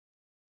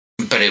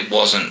 but it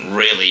wasn't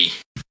really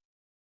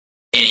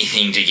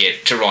anything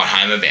to write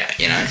home about,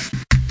 you know?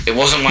 It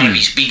wasn't one of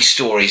his big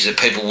stories that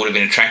people would have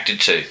been attracted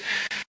to.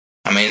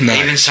 I mean,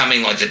 even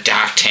something like The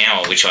Dark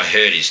Tower, which I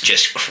heard is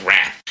just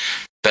crap,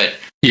 but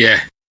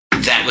yeah,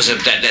 that was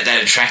that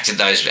attracted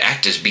those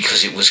actors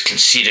because it was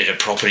considered a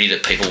property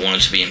that people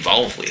wanted to be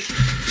involved with.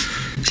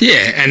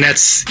 Yeah, and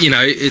that's, you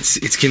know,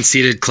 it's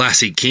considered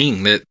classic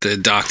King, the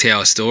Dark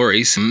Tower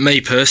stories. Me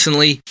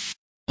personally,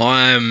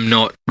 I'm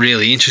not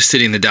really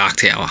interested in The Dark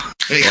Tower.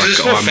 Because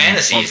it's more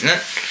fantasy, isn't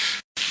it?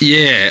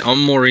 Yeah,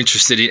 I'm more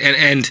interested in,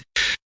 and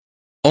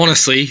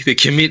honestly, the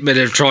commitment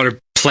of trying to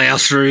plough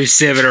through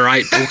 7 or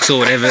 8 books or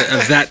whatever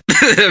of that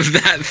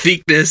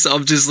thickness,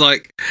 I'm just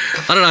like,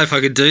 I don't know if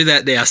I could do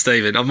that now,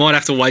 Stephen. I might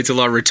have to wait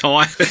till I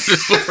retire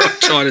before I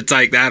try to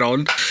take that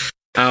on.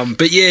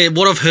 But yeah,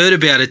 what I've heard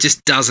about it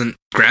just doesn't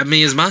grab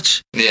me as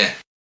much. Yeah.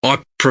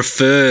 I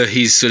prefer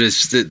his sort of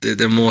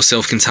the more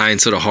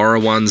self-contained sort of horror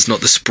ones, not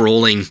the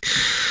sprawling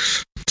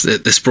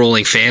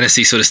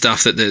fantasy sort of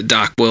stuff that the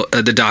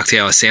Dark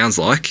Tower sounds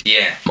like.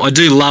 Yeah. I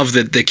do love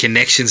the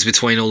connections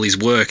between all his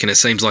work, and it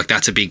seems like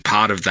that's a big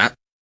part of that.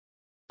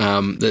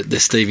 The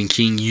Stephen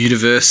King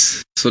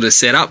universe sort of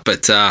setup,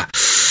 but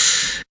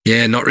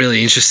yeah, not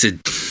really interested.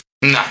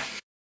 No.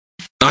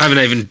 I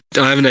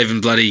haven't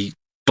even bloody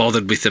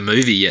bothered with the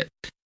movie yet.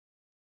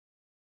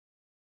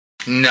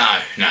 No,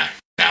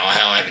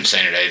 I haven't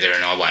seen it either,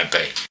 and I won't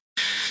be.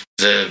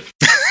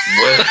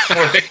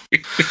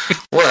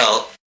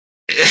 Well,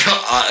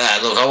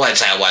 look, I won't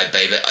say I won't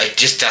be, but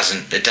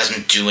it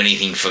doesn't do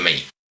anything for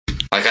me.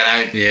 Like,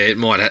 I don't. Yeah, it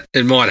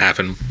might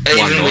happen.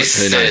 Even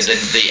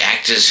with the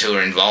actors who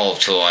are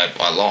involved, who I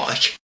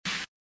like,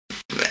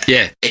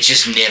 it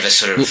just never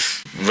sort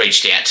of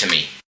reached out to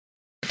me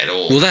at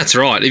all. Well, that's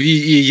right. If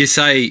you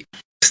say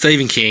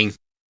Stephen King,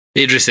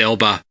 Idris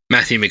Elba,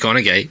 Matthew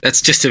McConaughey,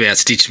 that's just about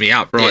stitched me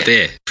up right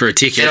there for a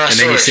ticket. And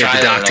then you said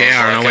The Dark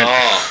Tower, and I went,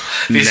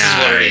 this is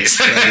what it is.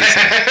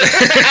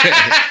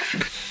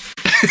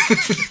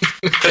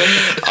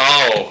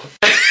 Oh.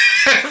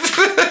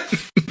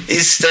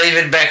 Is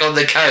Stephen back on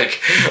the coke?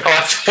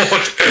 I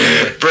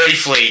thought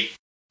briefly.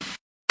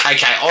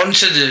 Okay, on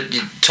to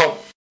the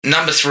top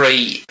number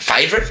 3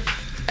 favourite.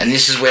 And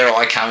this is where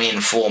I come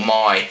in for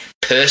my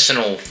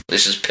personal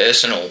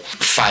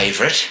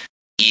favourite,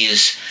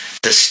 is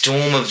The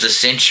Storm of the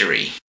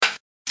Century,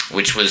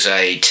 which was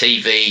a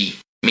TV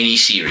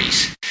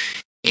miniseries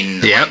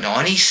in the late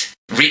 90s,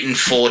 written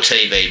for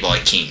TV by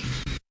King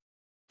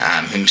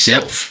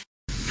himself.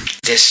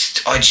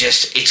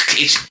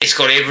 It's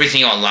got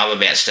everything I love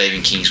about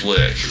Stephen King's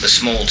work. The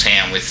small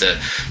town with the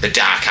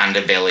dark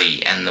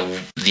underbelly and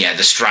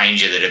the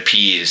stranger that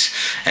appears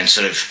and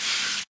sort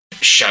of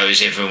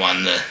shows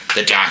everyone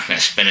the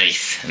darkness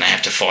beneath, and they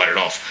have to fight it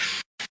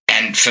off.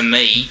 And for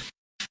me,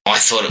 I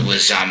thought it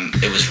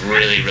was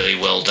really, really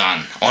well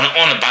done on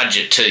a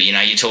budget too. You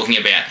know, you're talking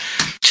about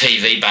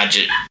TV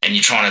budget, and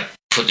you're trying to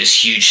put this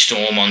huge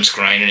storm on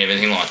screen and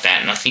everything like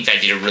that. And I think they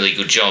did a really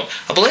good job.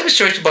 I believe it's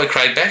directed by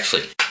Craig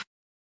Baxley.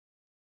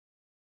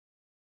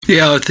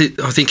 Yeah, I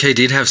think he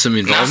did have some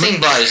involvement.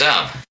 Nothing blows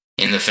up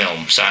in the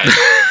film, so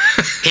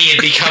he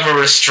had become a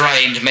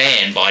restrained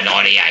man by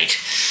 98.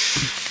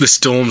 The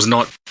storm's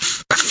not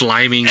a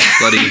flaming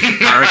bloody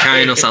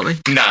hurricane or something?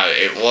 No,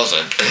 it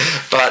wasn't.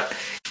 But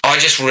I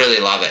just really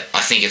love it. I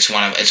think it's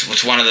one of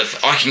the.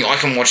 I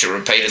can watch it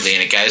repeatedly,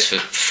 and it goes for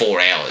 4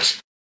 hours.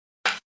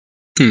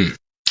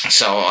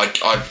 So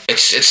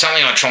it's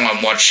something I try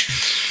and watch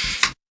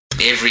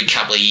every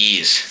couple of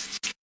years.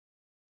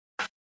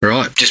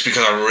 Right. Just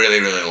because I really,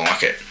 really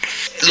like it.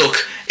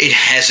 Look, it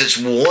has its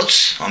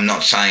warts. I'm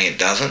not saying it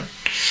doesn't.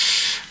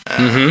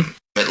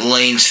 It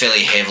leans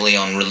fairly heavily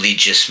on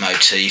religious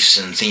motifs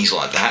and things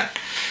like that.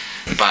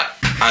 But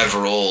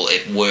overall,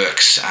 it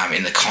works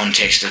in the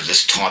context of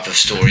this type of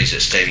stories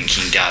that Stephen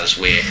King does,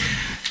 where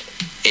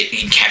it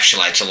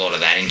encapsulates a lot of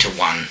that into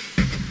one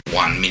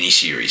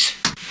miniseries.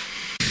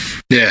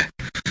 Yeah.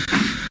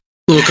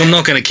 Look, I'm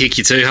not going to kick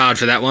you too hard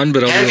for that one,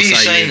 but I will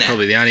say you're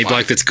probably the only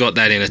bloke that's got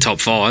that in a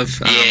top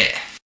 5. I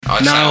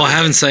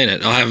haven't seen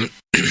it. I haven't.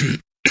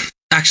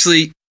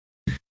 Actually,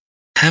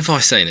 have I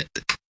seen it?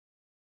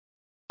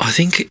 I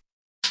think,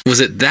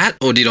 was it that,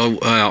 or did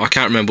I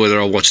can't remember whether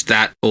I watched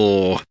that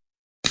or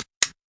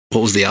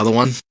what was the other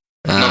one?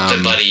 Not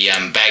the bloody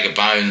Bag of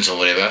Bones or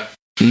whatever.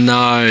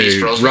 No,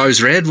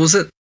 Rose Red, was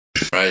it?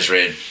 Rose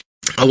Red.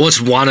 I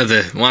watched one of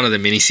the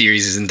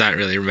miniseries and don't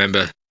really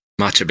remember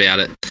much about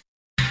it.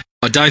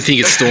 I don't think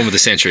it's Storm of the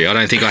Century. I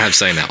don't think I have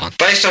seen that one.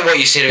 Based on what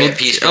you said about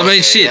Pierce Brosnan, I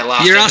mean, shit.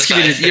 You're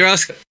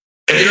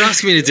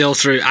asking me to delve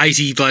through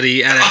 80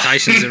 bloody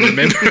adaptations and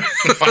remember.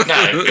 I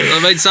know. I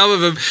mean, some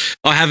of them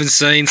I haven't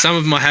seen. Some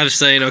of them I have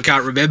seen. I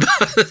can't remember.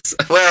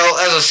 Well,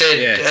 as I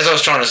said, as I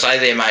was trying to say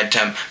there, mate,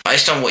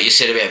 based on what you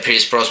said about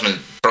Pierce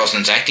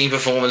Brosnan's acting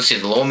performance in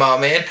The Lawnmower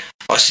Man,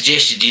 I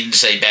suggest you didn't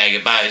see Bag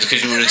of Bones,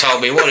 because you would have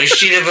told me what a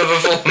shit of a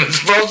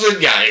performance Brosnan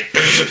gave.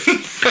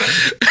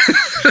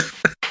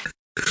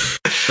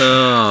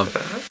 Oh,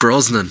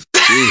 Brosnan.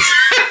 Jeez.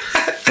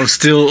 I'm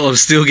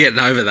still getting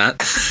over that.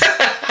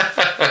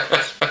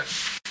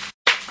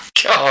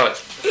 God.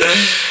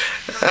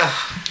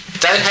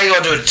 Don't hang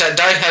on to it.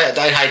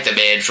 Don't hate the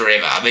man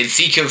forever. I mean,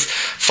 think of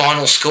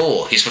Final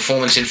Score, his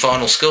performance in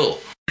Final Score.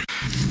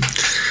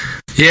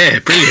 Yeah,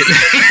 brilliant.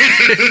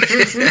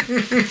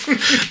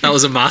 That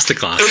was a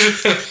masterclass.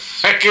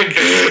 Fucking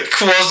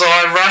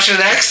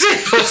quasi-Russian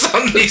accent or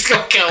something he's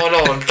got going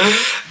on.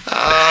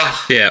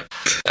 Yeah.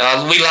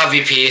 We love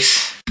you,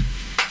 Pierce.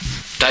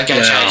 Don't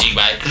go changing,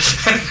 mate.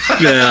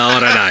 No, I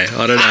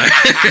don't know.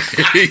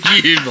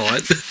 You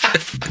might.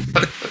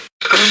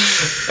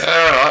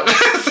 All right.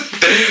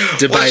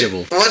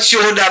 Debatable. What's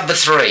your number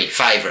 3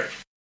 favourite?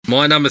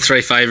 My number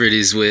 3 favourite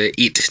is where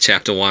It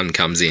Chapter 1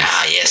 comes in.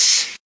 Ah,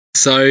 yes.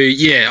 So,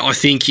 yeah, I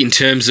think in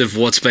terms of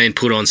what's been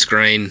put on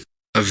screen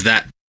of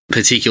that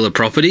particular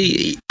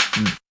property,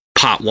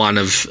 part 1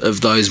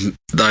 of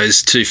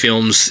those 2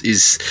 films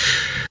is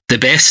the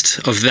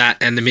best of that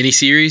and the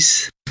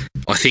miniseries.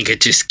 I think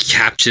it just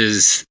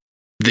captures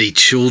the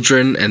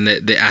children and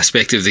the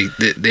aspect of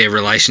their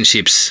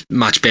relationships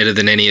much better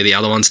than any of the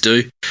other ones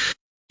do.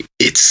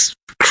 It's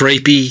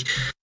creepy.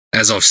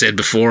 As I've said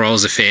before, I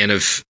was a fan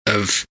of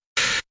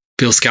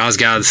Bill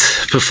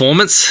Skarsgård's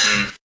performance,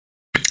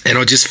 and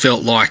I just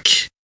felt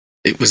like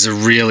it was a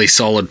really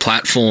solid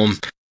platform.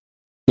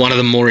 One of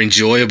the more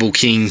enjoyable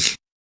King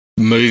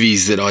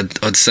movies that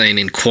I'd seen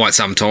in quite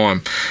some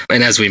time.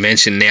 And as we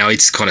mentioned, now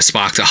it's kind of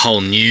sparked a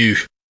whole new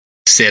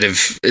set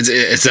of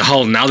it's a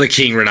whole nother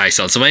King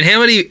renaissance. I mean, how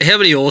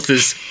many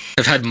authors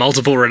have had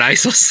multiple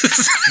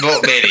renaissances?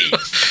 Not many.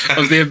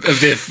 of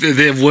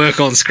their work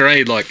on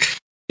screen. Like,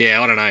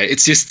 yeah, I don't know.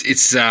 It's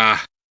I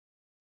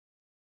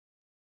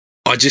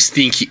just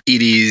think it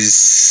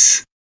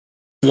is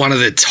one of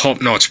the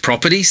top-notch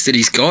properties that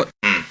he's got.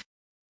 Mm.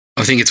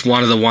 I think it's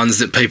one of the ones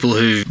that people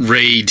who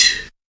read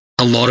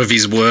a lot of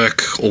his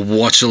work or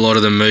watch a lot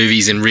of the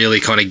movies and really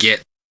kind of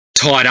get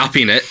tied up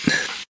in it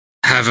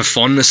have a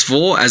fondness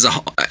for as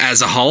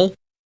a whole.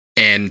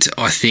 And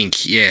I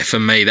think, yeah, for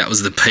me, that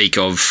was the peak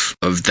of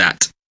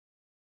that.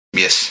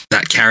 Yes.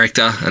 That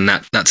character and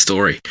that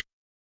story.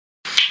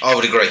 I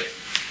would agree.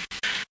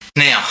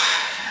 Now,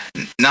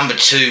 number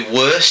 2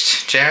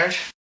 worst, Jared?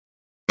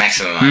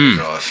 Maximum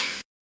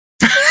Overdrive.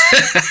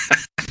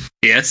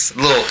 Yes.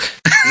 Look,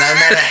 no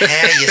matter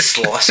how you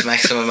slice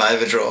Maximum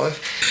Overdrive,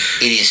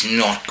 it is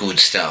not good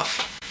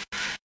stuff.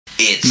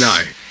 It's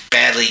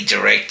badly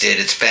directed,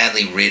 it's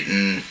badly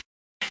written.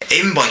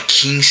 Even by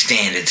King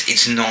standards,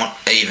 it's not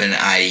even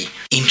a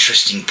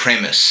interesting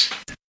premise.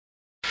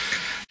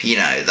 You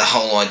know, the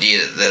whole idea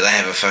that they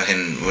have a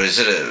fucking, what is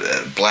it,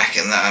 a black,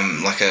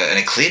 like an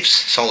eclipse,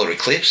 solar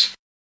eclipse.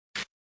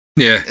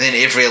 Yeah. And then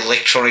every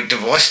electronic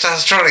device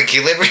starts trying to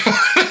kill everyone.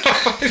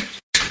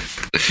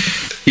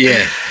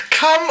 Yeah.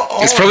 Come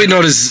on. It's probably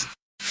not as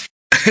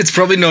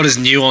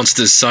nuanced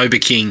as Sober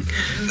King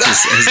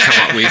has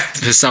come up with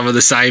for some of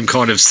the same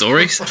kind of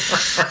stories.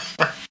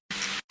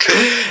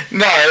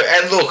 No,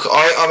 and look,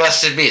 I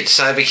must admit,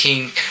 Sober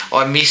King,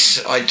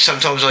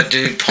 sometimes I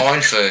do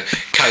pine for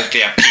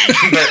coked out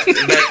King, but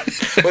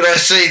when I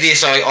see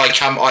this,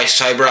 I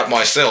sober up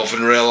myself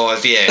and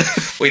realise, yeah,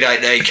 we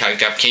don't need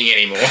coked up King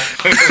anymore.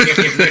 We're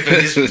ripping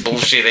this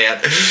bullshit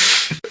out.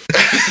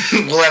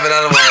 We'll have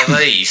another one of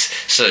these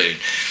soon.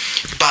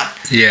 But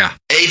yeah,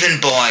 even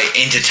by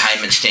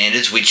entertainment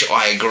standards, which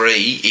I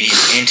agree, it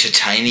is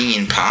entertaining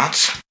in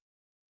parts.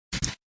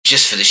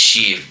 Just for the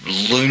sheer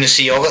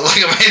lunacy of it. Like,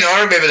 I mean,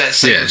 I remember that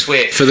sequence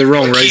where for the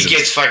wrong reason, kid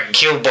gets fucking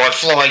killed by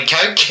flying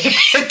coke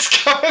cans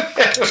coming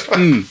out of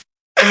him.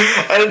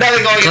 And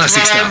another guy gets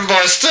run over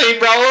by a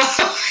steamroller.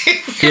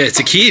 Yeah, it's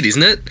a kid,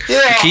 isn't it?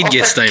 Yeah. A kid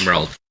gets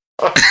steamrolled.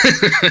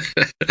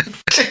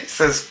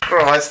 Jesus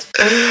Christ.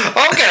 I'm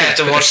going to have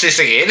to watch this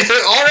again.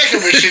 I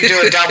reckon we should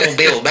do a double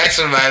bill,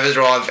 Maximum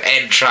Overdrive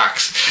and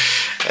Trucks,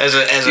 as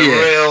a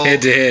real...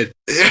 head-to-head.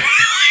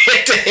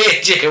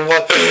 Head-to-head, yeah.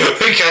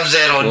 Who comes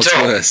out on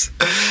top? Worse?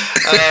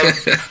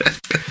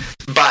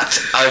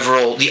 But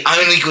overall, the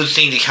only good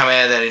thing to come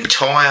out of that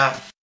entire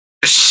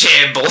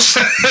shambles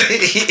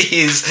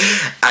is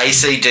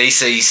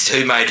AC/DC's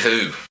Who Made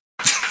Who.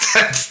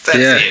 That's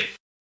it.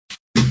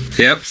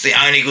 Yep. It's the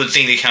only good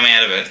thing to come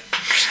out of it.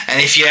 And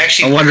if you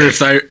actually... I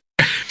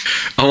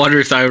wonder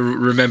if they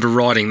remember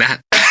writing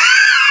that.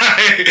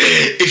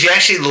 If you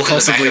actually look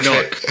Possibly at the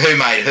back of Who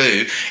Made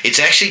Who, it's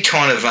actually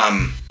kind of...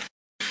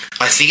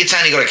 I think it's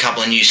only got a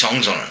couple of new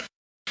songs on it.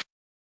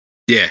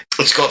 Yeah.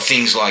 It's got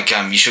things like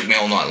You Shook Me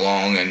All Night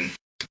Long and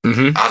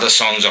other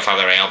songs off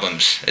other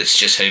albums. It's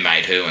just Who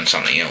Made Who and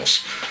something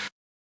else,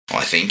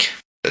 I think,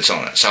 that's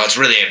on it. So it's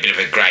really a bit of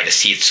a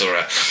greatest hits or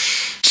a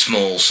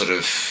small sort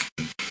of...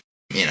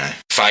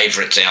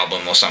 favourites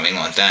album or something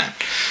like that.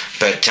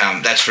 But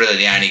that's really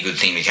the only good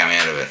thing to come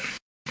out of it,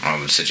 I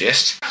would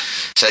suggest.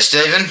 So,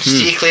 Stephen,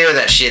 steer clear of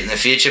that shit in the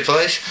future,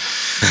 please.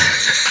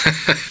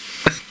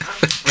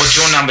 What's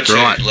your number 2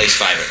 least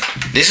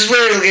favourite? This is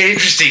where it'll get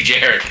interesting,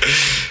 Jared.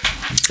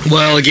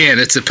 Well, again,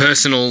 it's a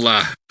personal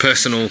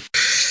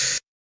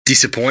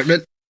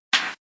disappointment.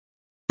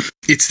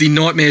 It's the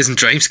Nightmares and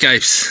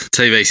Dreamscapes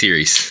TV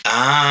series.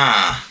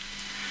 Ah,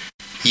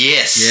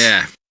 yes.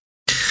 Yeah.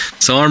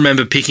 So I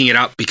remember picking it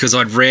up because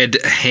I'd read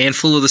a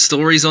handful of the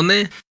stories on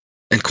there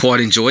and quite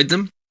enjoyed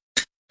them.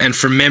 And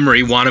from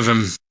memory, one of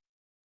them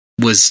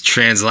was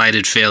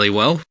translated fairly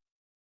well.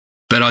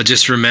 But I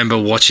just remember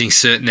watching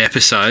certain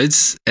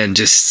episodes and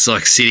just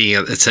like sitting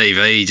at the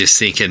TV just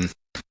thinking,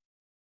 what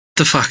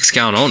the fuck's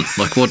going on?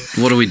 Like,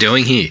 what are we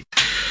doing here?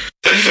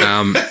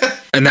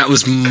 And that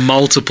was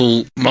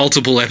multiple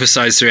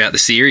episodes throughout the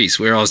series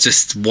where I was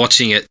just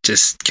watching it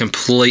just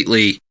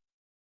completely...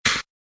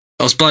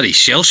 I was bloody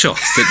shell-shocked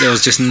that there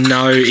was just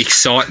no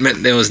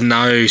excitement, there was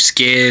no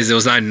scares, there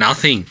was no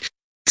nothing.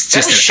 It's just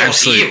that was an shot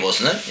absolute... here,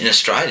 wasn't it, in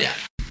Australia?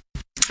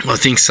 I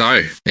think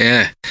so,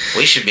 yeah.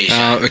 We should be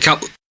ashamed. A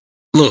couple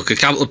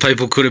of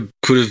people could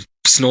have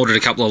snorted a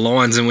couple of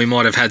lines and we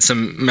might have had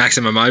some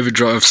Maximum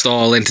Overdrive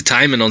style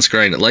entertainment on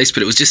screen at least,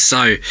 but it was just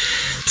so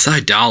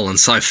dull and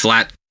so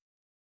flat.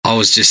 I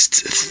was just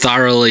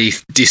thoroughly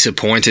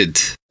disappointed.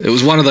 It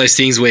was one of those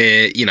things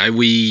where,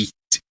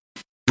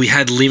 we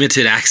had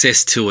limited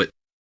access to it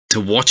to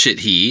watch it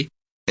here.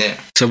 Yeah.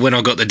 So when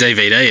I got the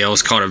DVD, I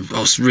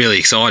was really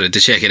excited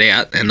to check it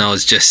out, and I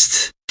was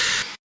just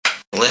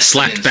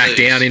slapped back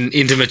down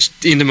into my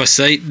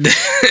seat.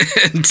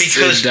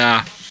 Because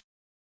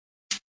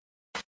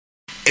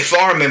if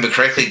I remember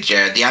correctly,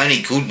 Jared, the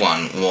only good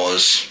one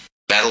was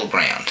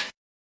Battleground.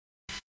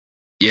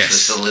 Yes. It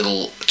was the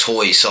little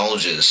toy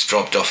soldiers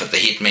dropped off at the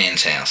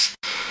hitman's house.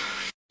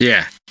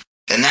 Yeah.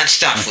 And that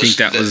stuff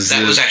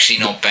was actually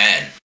not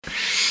bad.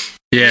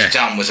 Yeah. It was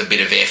done with a bit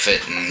of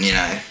effort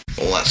and,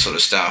 all that sort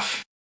of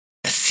stuff.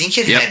 I think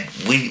it had...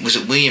 Was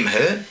it William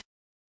Hurt?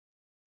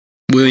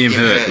 William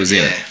Hurt was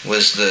in it.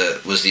 Was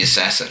the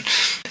assassin.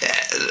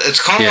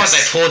 It's kind of like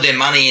they poured their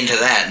money into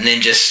that and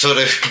then just sort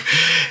of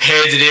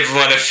handed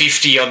everyone a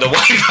 50 on the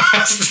way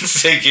past and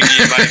said, "Can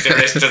you make the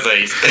rest of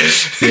these?"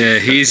 Yeah,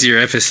 here's your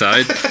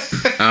episode.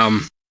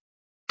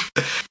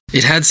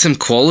 It had some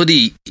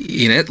quality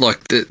in it,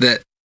 like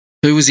that.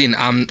 Who was in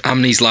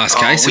Umney's last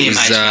case? William It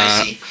was H.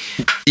 Macy.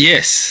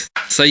 yes.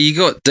 So you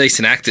got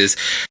decent actors.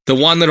 The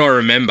one that I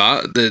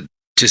remember that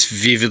just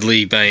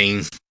vividly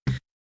being,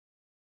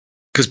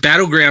 because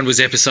Battleground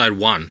was episode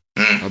 1,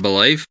 I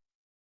believe,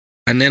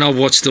 and then I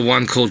watched the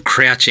one called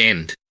Crouch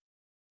End,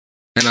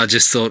 and I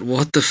just thought,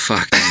 what the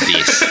fuck is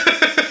this?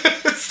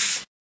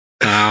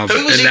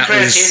 Who was in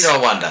Crouch End, I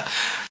wonder?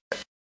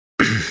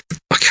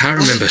 I can't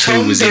remember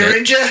who was in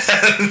it.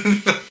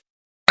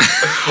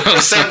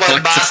 Was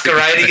someone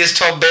masquerading as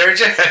Tom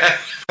Berenger?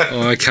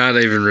 I can't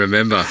even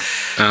remember.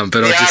 But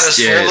the I just,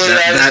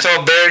 that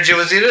Tom Berenger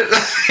was in it, I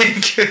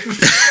think.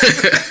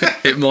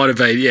 It might have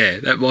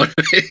been, that might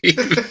have been.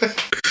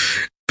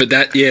 But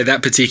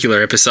that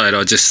particular episode,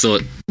 I just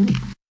thought,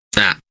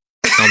 nah,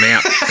 I'm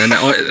out.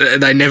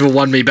 And they never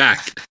won me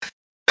back.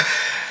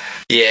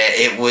 Yeah,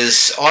 it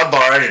was, I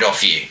borrowed it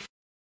off you.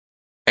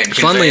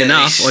 Funnily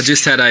enough, I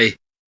just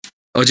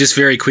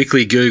very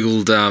quickly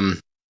Googled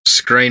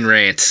Screen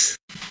Rants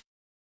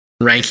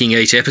ranking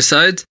each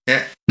episode.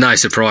 Yeah. No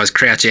surprise,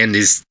 Crouch End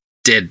is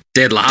dead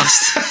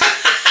last.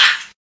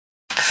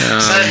 So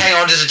hang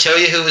on, does it tell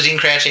you who was in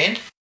Crouch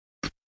End?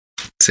 It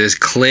says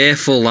Claire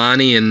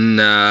Forlani and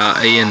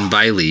Ian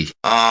Bailey.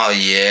 Oh,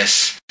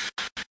 yes.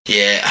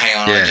 Yeah, hang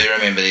on, I do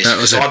remember this.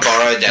 I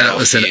borrowed that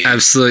off you.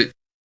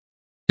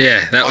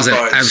 That was an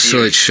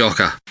absolute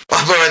shocker.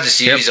 I borrowed the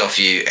series off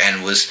you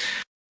and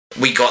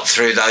we got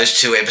through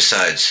those 2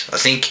 episodes. I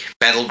think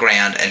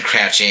Battleground and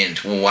Crouch End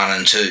were 1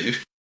 and 2.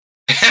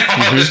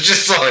 And I was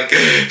just like,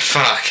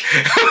 fuck.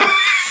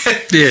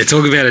 Yeah,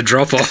 talk about a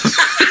drop-off.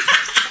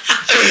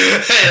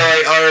 And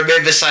I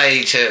remember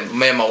saying to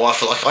me and my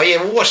wife, like, oh,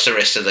 yeah, we'll watch the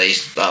rest of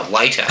these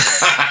later.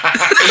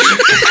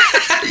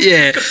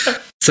 Yeah.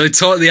 So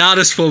the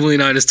artist formerly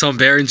known as Tom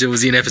Berenger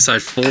was in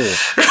episode 4.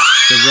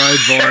 The Road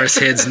Virus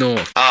Heads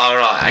North. Oh,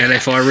 right. And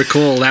if I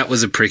recall, that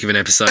was a prick of an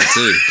episode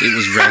too. It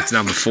was ranked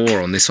number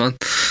 4 on this one.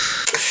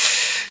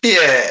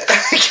 Yeah,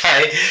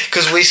 okay.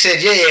 Because we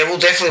said, yeah, we'll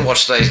definitely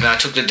watch these. And I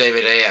took the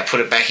DVD out,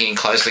 put it back in,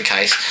 closed the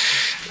case,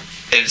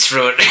 and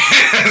threw it in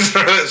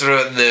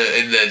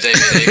the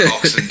DVD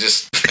box and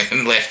just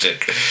left it.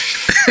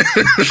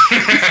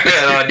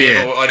 And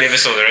I never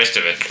saw the rest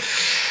of it.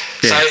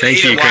 Yeah, so thank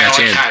either you, way, Crouch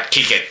I End. can't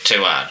kick it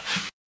too hard.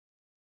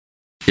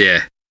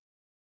 Yeah.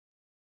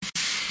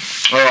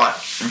 All right.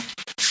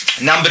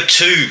 Number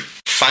 2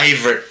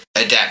 favourite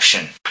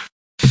adaptation.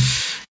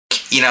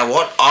 You know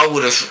what? I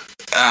would have.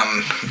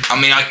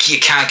 You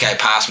can't go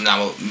past in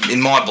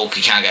my book.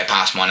 You can't go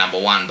past my number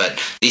 1, but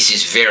this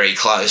is very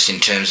close in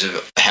terms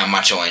of how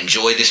much I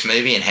enjoy this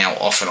movie and how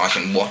often I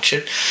can watch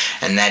it,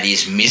 and that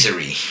is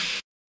Misery.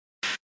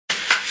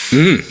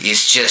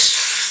 It's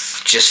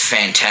just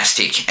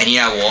fantastic, and you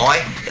know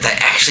why? They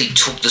actually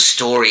took the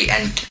story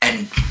and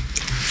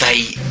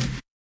they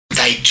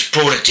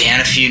brought it down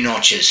a few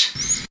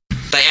notches.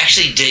 They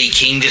actually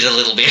de-kinged it a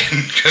little bit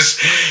because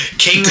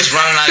King was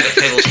running over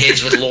people's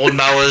heads with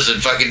lawnmowers and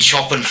fucking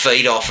chopping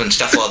feet off and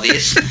stuff like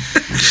this.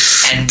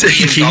 And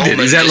de-kinged it.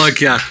 Is that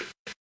like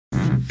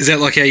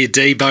how you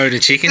debone a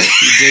chicken?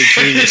 You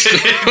de-king the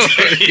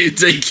story. You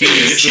de-king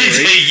the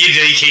story. You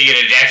de-king an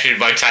adaptation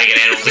by taking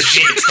out all the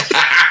shit.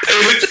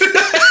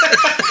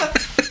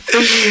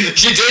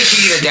 You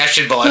de-king an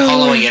adaptation by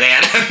hollowing it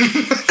out.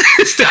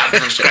 Starting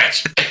from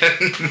scratch.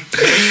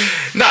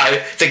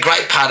 No, the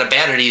great part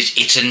about it is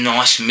it's a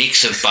nice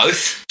mix of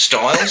both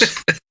styles.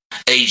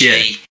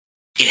 E.g.,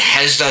 it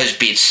has those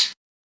bits,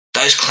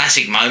 those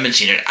classic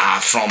moments in it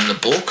are from the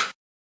book.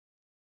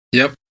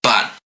 Yep.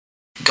 But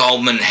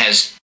Goldman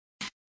has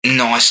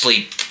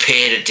nicely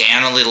pared it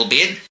down a little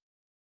bit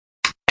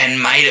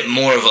and made it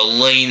more of a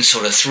lean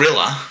sort of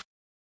thriller,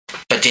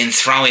 but then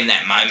throw in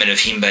that moment of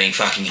him being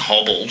fucking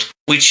hobbled,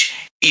 which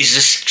is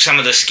some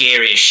of the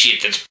scariest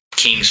shit that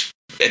King's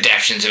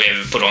adaptations have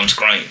ever put on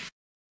screen.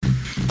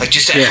 Like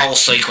just that whole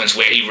sequence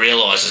where he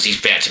realises he's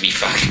about to be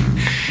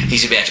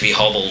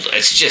hobbled.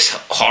 It's just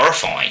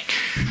horrifying.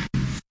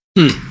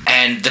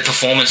 And the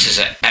performances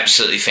are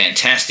absolutely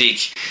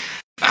fantastic.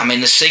 I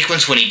mean, the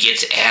sequence when he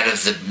gets out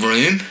of the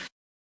room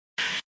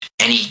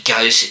and he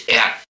goes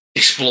out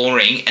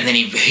exploring and then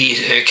he hears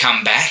her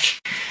come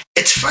back,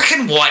 it's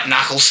fucking white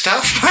knuckle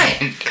stuff,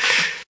 man.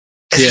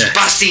 As he's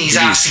busting his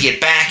ass to get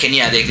back, and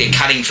they're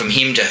cutting from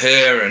him to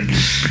her, and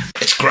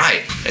it's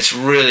great. It's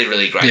really,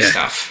 really great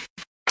stuff.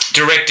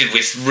 Directed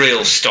with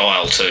real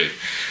style too.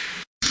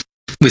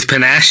 With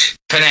panache?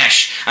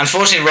 Panache.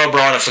 Unfortunately, Rob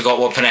Reiner forgot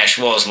what panache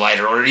was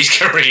later on in his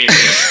career.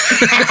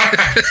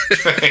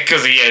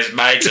 Because he has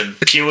made some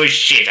pure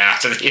shit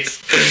after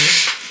this.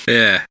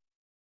 Yeah.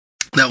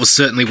 That was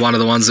certainly one of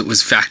the ones that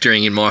was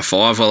factoring in my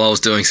 5 while I was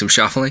doing some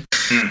shuffling.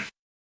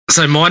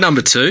 So my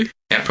number 2,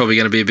 probably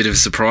going to be a bit of a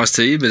surprise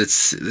to you, but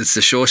it's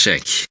The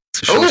Shawshank. It's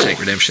So Shawshank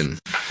Redemption,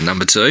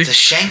 number 2. The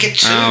Shank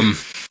 2.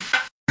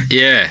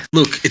 Yeah,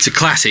 look, it's a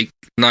classic,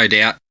 no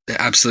doubt.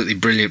 Absolutely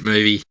brilliant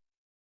movie.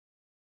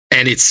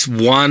 And it's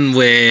one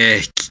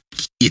where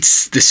the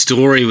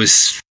story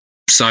was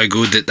so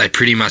good that they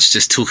pretty much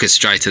just took it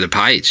straight to the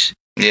page.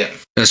 Yeah.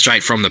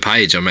 Straight from the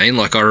page, I mean.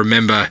 Like, I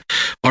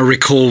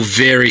recall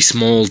very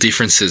small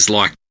differences,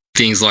 like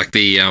things like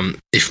the,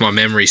 if my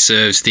memory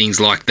serves, things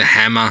like the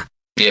hammer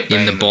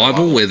in the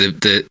Bible, where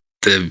the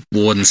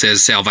warden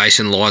says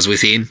salvation lies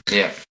within.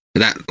 Yeah.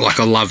 That, like,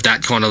 I love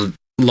that kind of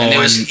line.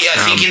 I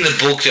think in the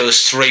book there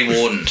was 3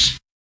 wardens.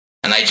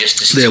 And they just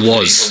distilled it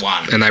into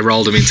one. And they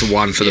rolled them into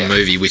one for the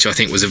movie, which I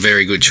think was a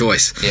very good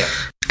choice. Yeah.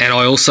 And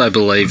I also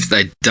believe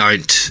they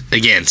don't,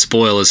 again,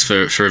 spoilers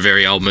for a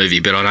very old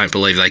movie, but I don't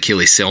believe they kill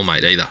his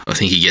cellmate either. I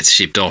think he gets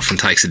shipped off and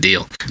takes a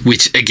deal,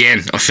 which,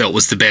 again, I felt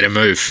was the better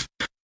move.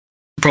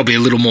 Probably a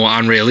little more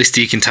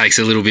unrealistic and takes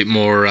a little bit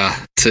more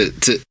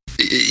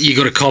you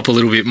got to cop a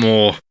little bit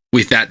more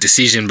with that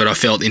decision, but I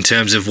felt in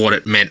terms of what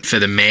it meant for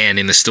the man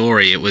in the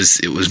story, it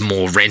was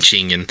more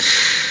wrenching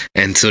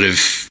and sort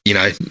of, you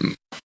know,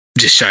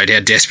 just showed how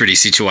desperate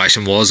his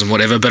situation was and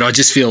whatever. But I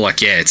just feel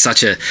like, yeah, it's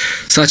such a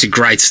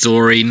great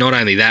story. Not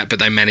only that, but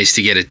they managed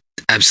to get an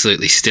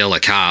absolutely stellar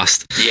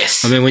cast.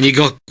 Yes. I mean, when you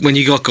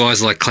got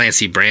guys like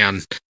Clancy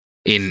Brown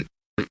in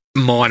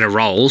minor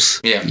roles,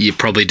 you're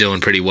probably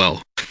doing pretty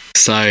well.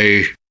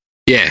 So,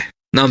 yeah,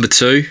 number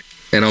 2,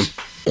 and I'm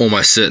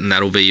almost certain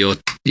that'll be your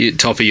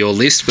top of your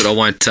list, but I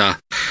won't.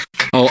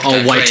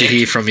 I'll wait to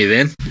hear from you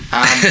then.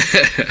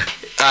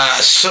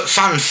 So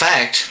fun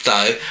fact,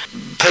 though,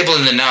 people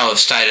in the know have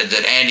stated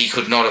that Andy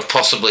could not have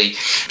possibly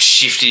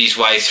shifted his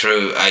way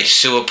through a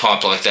sewer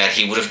pipe like that.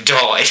 He would have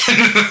died.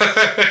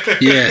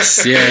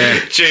 Yes, yeah.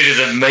 Due to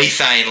the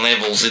methane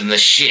levels in the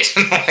shit.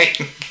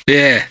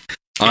 Yeah,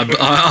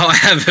 I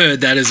have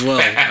heard that as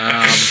well.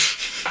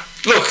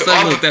 Look,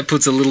 that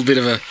puts a little bit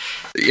of a,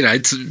 you know,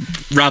 it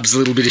rubs a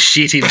little bit of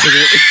shit into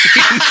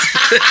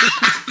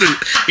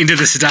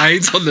the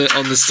stains on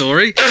the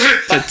story,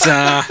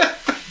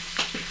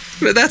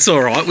 but that's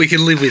all right. We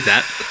can live with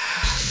that.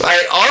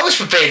 I was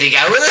prepared to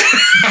go with it.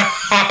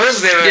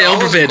 I'm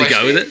prepared to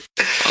go with it.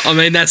 I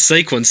mean, that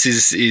sequence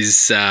is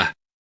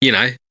you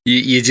know,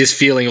 you're just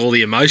feeling all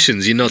the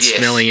emotions. You're not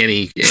smelling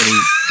any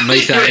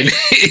methane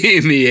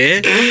in the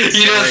air.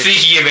 You're not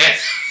thinking about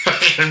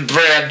fucking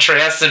brown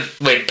trouts that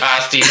went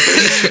past him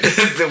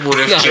that would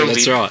have killed him.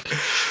 That's right.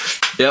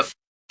 Yep.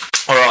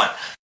 All right.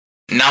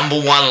 Number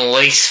 1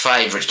 least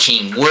favourite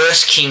king.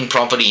 Worst king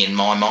property in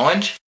my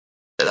mind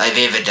that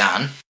they've ever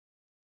done.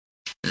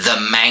 The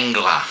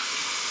Mangler.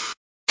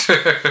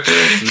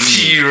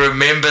 Do you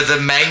remember The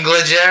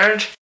Mangler,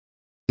 Jared?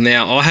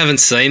 Now, I haven't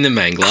seen The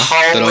Mangler,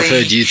 but I've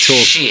heard you talk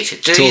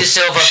shit. Do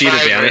yourself a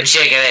favour and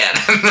check it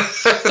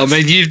out. I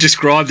mean, you've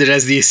described it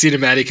as the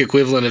cinematic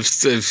equivalent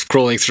of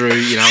crawling through,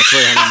 you know, a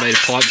 300-metre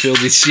pipe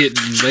filled with shit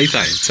and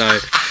methane. So,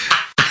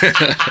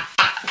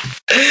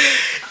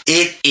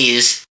 it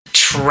is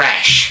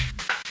trash.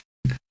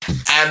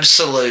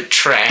 Absolute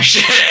trash.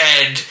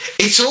 And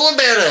it's all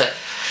about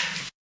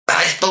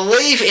I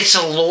believe it's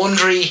a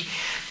laundry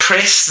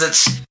press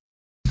that's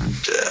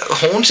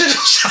haunted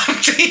or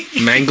something.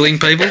 Mangling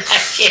people?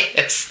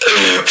 Yes.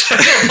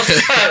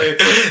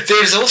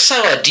 There's also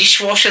a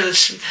dishwasher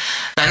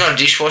not a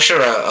dishwasher,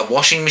 a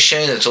washing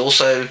machine that's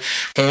also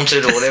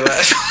haunted or whatever.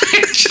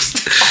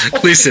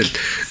 Listen,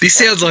 this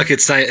sounds like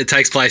it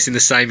takes place in the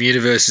same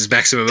universe as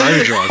Maximum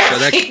Overdrive, so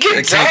that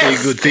can't be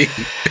a good thing.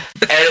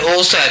 And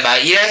also,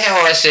 mate, you know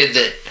how I said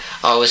that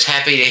I was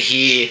happy to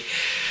hear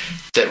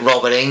that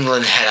Robert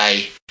Englund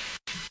had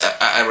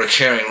a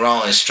recurring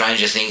role in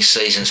Stranger Things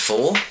Seasons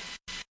 4?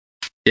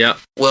 Yeah.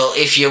 Well,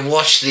 if you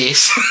watch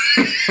this,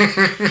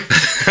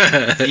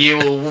 you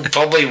will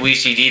probably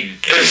wish he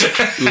didn't.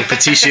 We'll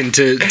petition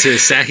to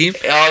sack him.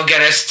 I'm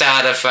going to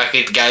start a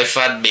fucking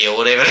GoFundMe or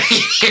whatever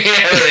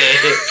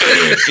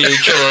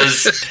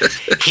because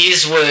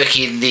his work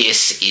in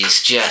this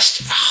is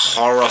just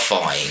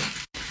horrifying.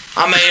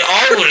 I mean,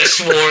 I would have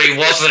swore he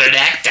wasn't an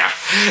actor.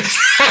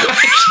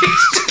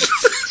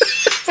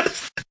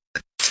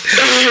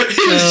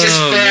 He was just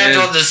found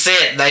on the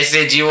set and they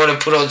said, do you want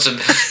to put on some...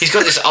 He's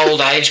got this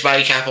old age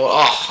makeup on.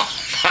 Oh.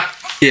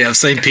 Yeah, I've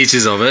seen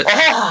pictures of it.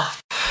 Oh.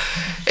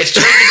 It's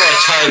directed by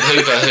Tobe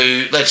Hooper,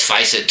 who, let's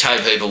face it,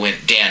 Tobe Hooper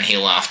went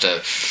downhill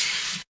after...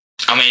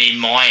 I mean, in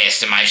my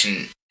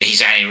estimation,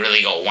 he's only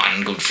really got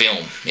one good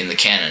film in the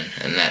canon,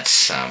 and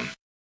that's... Oh,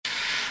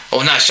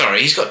 no,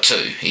 sorry, he's got 2.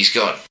 He's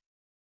got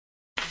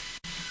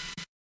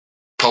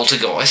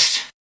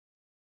Poltergeist,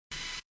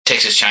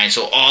 Texas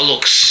Chainsaw. Oh,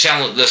 look,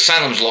 the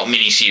Salem's Lot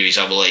miniseries,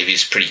 I believe,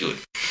 is pretty good.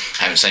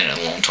 I haven't seen it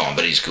in a long time,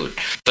 but it's good.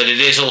 But it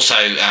is also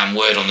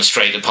word on the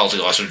street that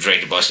Poltergeist was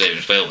directed by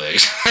Steven Spielberg.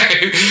 So,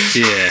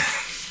 yeah.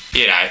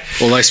 You know.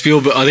 Although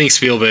I think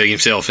Spielberg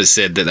himself has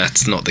said that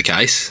that's not the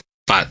case,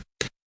 but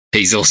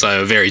he's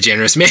also a very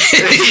generous man.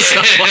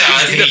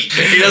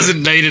 He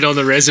doesn't need it on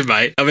the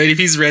resume. I mean, if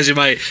his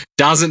resume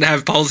doesn't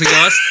have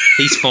Poltergeist,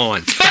 he's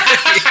fine.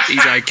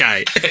 He's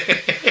okay.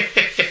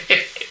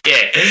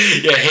 Yeah,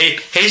 Yeah,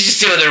 he's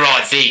just doing the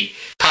right thing,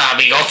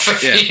 palming off a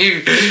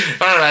few. I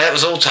don't know, that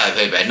was all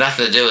Topu, had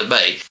nothing to do with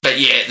me. But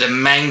yeah, the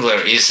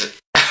Mangler is...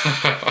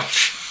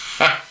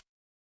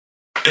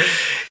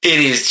 it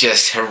is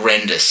just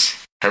horrendous.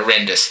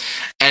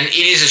 And it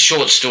is a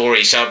short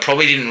story, so it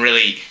probably didn't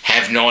really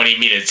have 90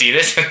 minutes in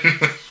it.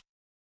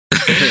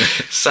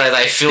 So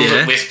they filled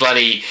it with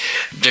bloody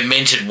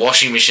demented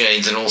washing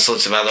machines and all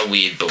sorts of other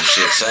weird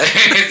bullshit. So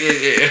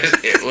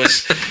it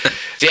was...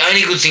 The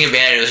only good thing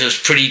about it was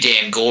pretty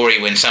damn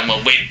gory when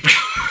someone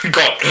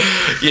got,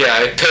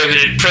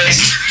 permanent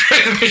pressed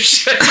through the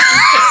machine.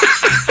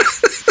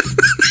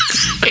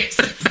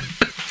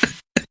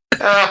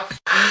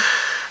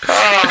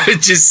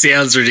 It just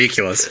sounds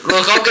ridiculous.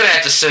 Look, I'm going to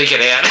have to seek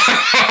it out.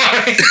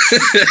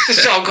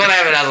 So I'm going to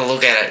have another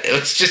look at it. It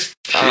was just...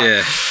 God.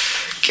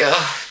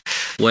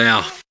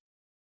 Wow.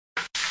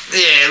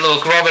 Yeah,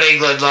 look, Robert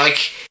Englund,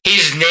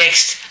 his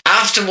next...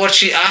 After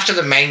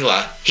the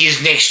Mangler,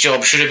 his next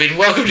job should have been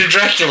Welcome to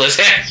Dracula's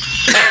house.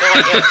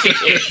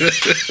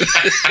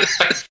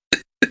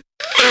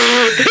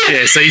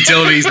 Yeah, so you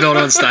tell me he's not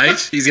on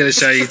stage? He's going to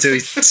show you to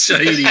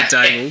your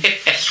table.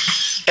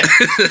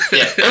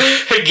 Yeah,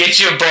 and get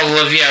you a bottle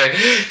of,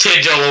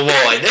 $10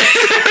 wine.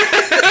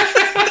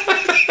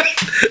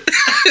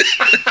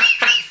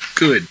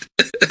 Good.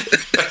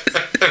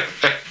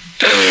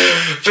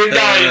 But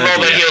knowing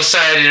Robert, he'll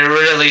say it in a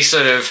really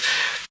sort of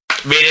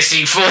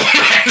menacing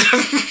format.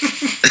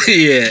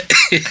 Yeah.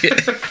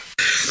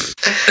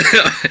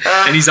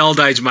 And his old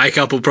age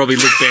makeup will probably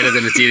look better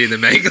than it did in the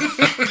Mangler.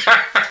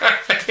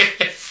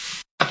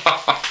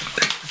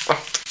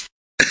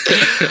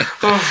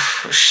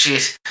 Oh,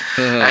 shit.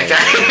 Okay.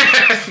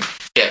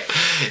 Yeah.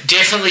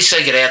 Definitely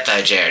seek it out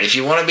though, Jared. If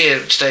you want to be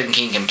a Stephen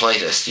King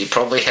completist, you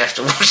probably have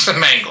to watch The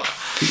Mangler.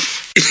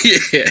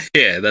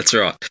 Yeah, that's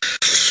right.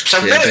 So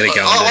I'm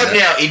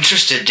now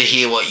interested to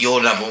hear what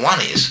your number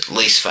one is,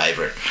 least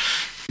favourite.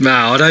 No,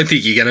 I don't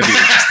think you're going to be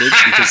interested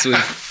because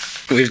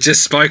we've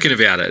just spoken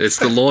about it. It's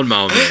The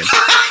Lawnmower Man.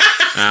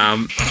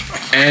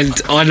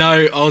 And I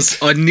know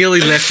I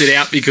nearly left it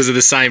out because of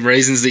the same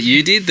reasons that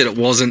you did, that it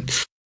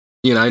wasn't,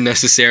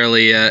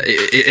 necessarily,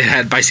 it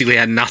had basically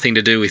had nothing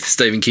to do with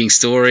Stephen King's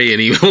story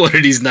and he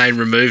wanted his name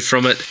removed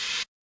from it.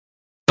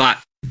 But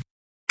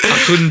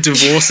I couldn't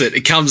divorce it.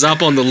 It comes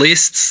up on the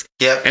lists.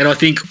 Yep. And I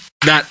think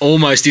that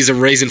almost is a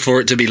reason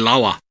for it to be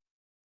lower,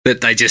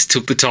 that they just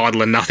took the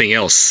title and nothing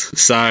else.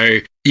 So,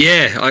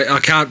 yeah, I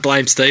can't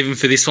blame Stephen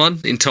for this one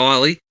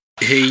entirely.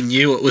 He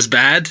knew it was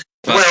bad.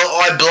 Well,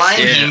 I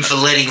blame him for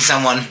letting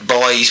someone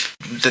buy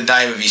the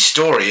name of his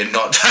story and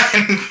not...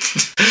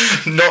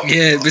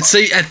 Yeah, but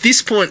see, at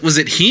this point, was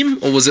it him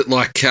or was it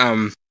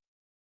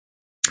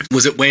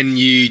was it when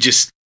you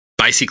just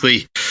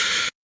basically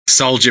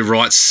sold your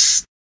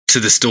rights to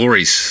the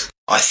stories?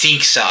 I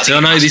think so. I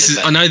know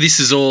this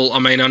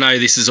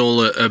is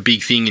all a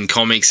big thing in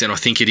comics, and I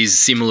think it is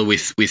similar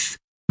with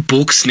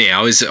books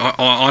now.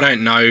 I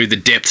don't know the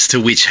depths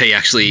to which he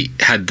actually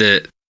had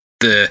the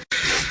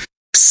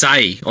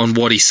say on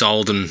what he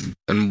sold and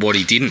what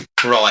he didn't.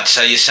 Right.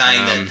 So you're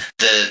saying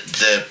that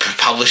the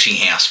publishing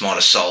house might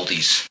have sold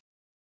his.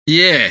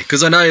 Yeah,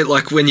 because I know,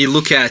 when you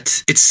look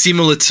at, it's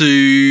similar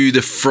to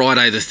the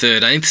Friday the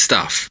 13th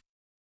stuff.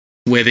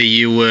 Whether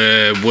you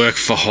were work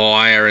for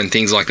hire and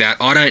things like that.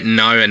 I don't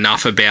know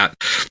enough about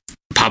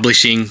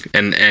publishing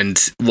and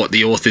what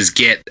the authors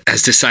get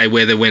as to say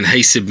whether when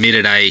he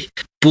submitted a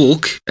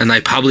book and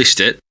they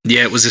published it,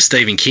 it was a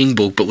Stephen King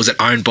book, but was it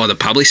owned by the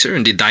publisher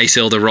and did they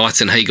sell the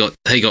rights and he got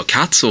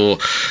cuts, or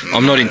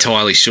I'm not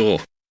entirely sure.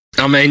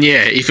 I mean,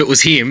 if it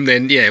was him,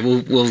 then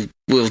we'll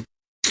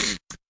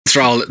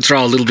throw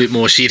a little bit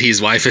more shit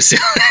his way for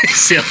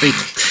selling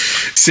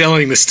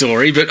the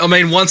story. But I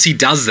mean, once he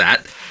does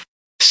that,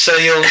 so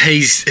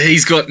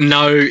he's got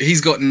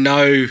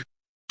no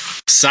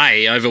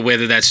say over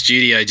whether that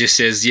studio just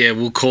says,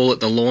 we'll call it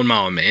The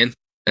Lawnmower Man,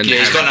 and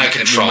he's got no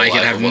control. Make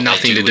it have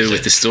nothing to do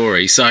with the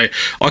story. So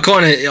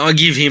I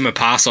give him a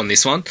pass on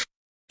this one,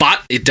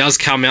 but it does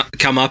come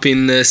up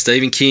in the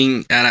Stephen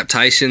King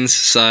adaptations.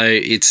 So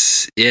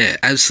it's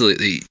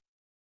absolutely.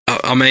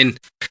 I mean,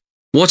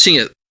 watching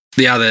it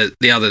the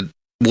other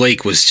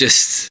week was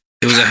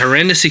a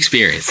horrendous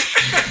experience.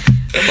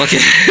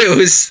 It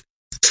was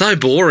so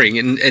boring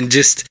and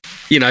just,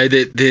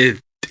 the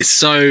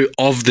so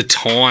of the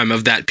time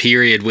of that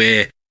period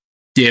where,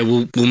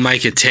 we'll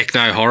make a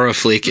techno horror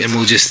flick and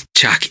we'll just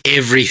chuck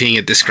everything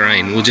at the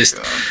screen.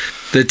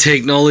 The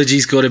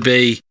technology's got to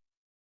be,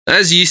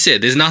 as you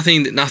said, there's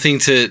nothing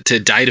to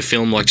data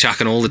film like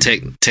chucking all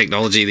the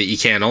technology that you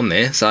can on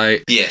there. So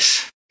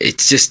yes,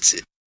 it's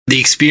just, the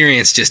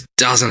experience just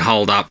doesn't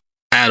hold up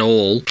at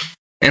all.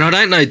 And I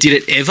don't know, did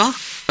it ever?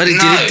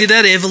 Did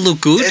that ever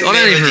look good? I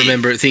don't even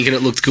remember it thinking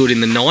it looked good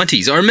in the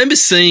 90s. I remember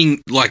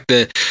seeing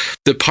the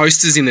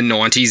posters in the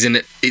 90s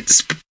and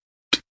it's,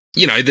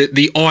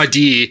 the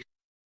idea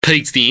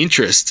piqued the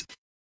interest.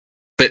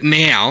 But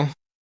now,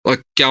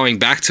 going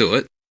back to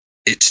it,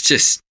 it's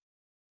just,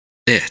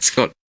 it's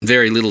got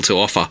very little to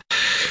offer.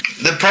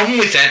 The problem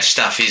with that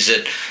stuff is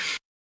that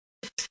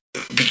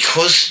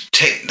because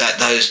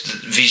those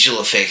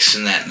visual effects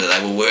and that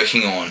they were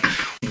working on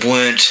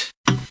weren't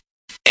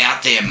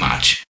out there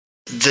much,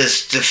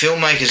 the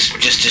filmmakers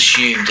just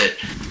assumed that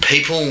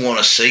people want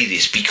to see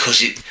this because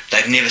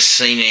they've never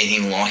seen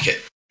anything like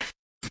it.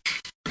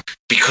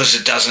 Because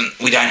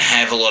we don't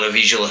have a lot of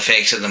visual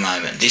effects at the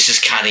moment. This is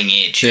cutting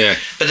edge. Yeah.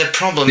 But the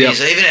problem is,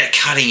 even at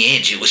cutting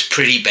edge, it was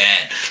pretty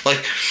bad.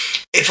 Like,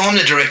 if I'm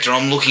the director,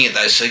 I'm looking at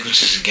those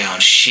sequences and going,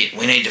 shit,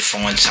 we need to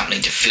find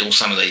something to fill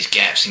some of these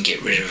gaps and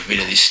get rid of a bit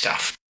of this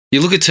stuff. You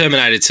look at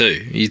Terminator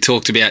 2. You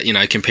talked about,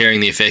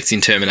 comparing the effects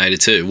in Terminator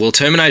 2. Well,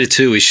 Terminator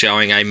 2 is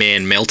showing a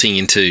man melting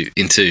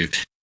into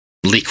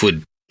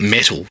liquid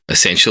metal,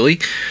 essentially.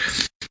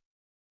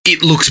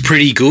 It looks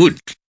pretty good.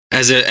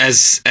 As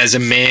a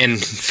man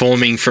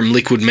forming from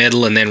liquid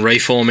metal and then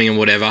reforming and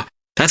whatever,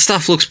 that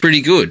stuff looks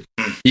pretty good.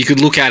 You could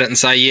look at it and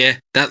say, yeah,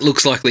 that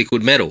looks like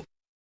liquid metal.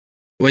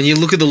 When you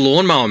look at the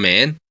Lawnmower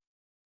Man,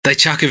 they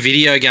chuck a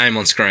video game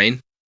on screen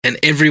and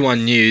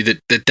everyone knew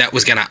that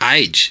was going to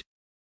age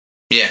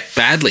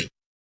badly.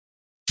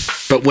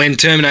 But when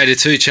Terminator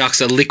 2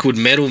 chucks a liquid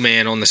metal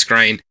man on the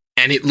screen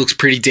and it looks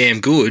pretty damn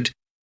good,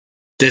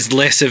 there's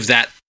less of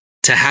that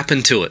to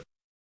happen to it.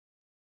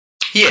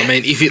 Yeah. I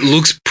mean, if it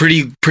looks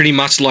pretty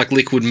much like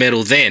liquid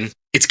metal then,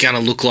 it's going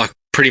to look like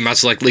pretty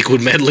much like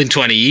liquid metal in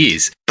 20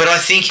 years. But I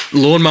think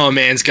Lawnmower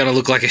Man's going to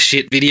look like a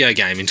shit video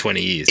game in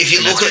 20 years. If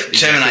you look at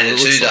Terminator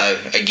 2, though,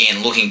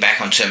 again, looking back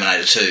on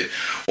Terminator 2,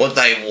 what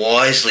they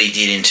wisely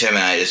did in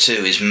Terminator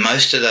 2 is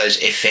most of those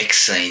FX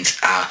scenes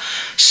are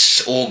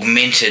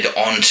augmented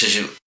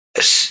onto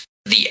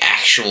the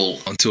actual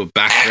onto a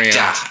background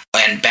actor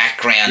and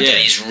background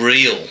that is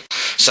real.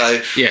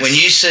 So when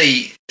you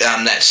see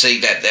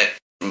that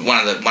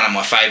one of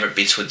my favourite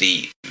bits with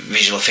the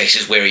visual effects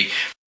is where he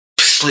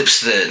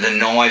slips the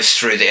knives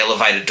through the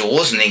elevator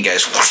doors and then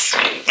goes whoosh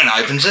and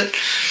opens it.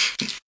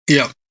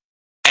 Yeah.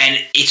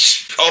 And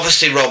it's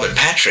obviously Robert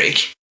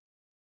Patrick,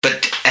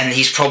 and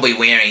he's probably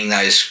wearing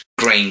those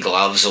green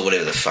gloves or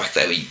whatever the fuck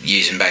they were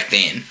using back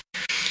then.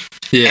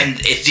 Yeah. And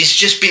it's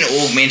just been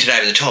augmented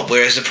over the top.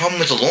 Whereas the problem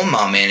with the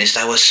Lawnmower Man is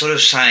they were sort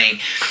of saying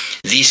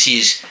this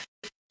is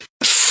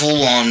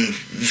full-on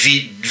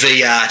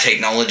VR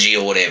technology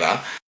or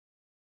whatever.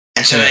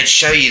 And so they'd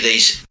show you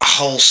these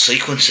whole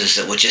sequences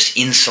that were just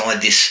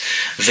inside this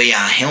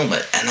VR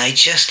helmet, and they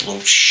just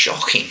looked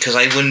shocking because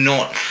they were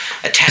not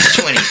attached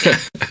to anything.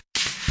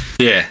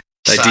 Yeah,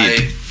 they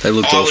did. They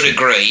looked awful. I would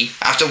agree.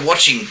 After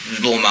watching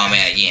Lawnmower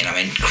Man again, I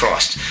mean,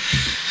 Christ,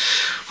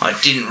 I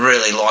didn't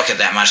really like it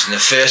that much in the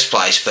first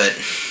place, but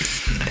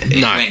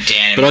it went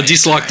down. But I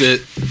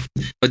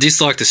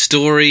disliked the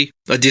story.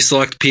 I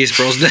disliked Pierce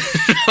Brosnan.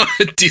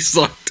 I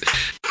disliked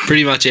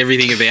pretty much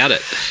everything about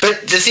it.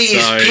 But the thing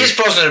is, Pierce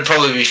Brosnan would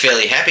probably be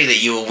fairly happy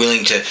that you were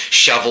willing to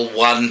shovel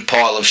one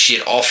pile of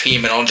shit off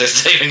him and onto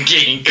Stephen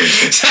King.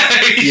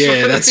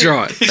 That's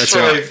right. He's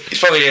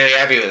probably very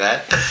happy with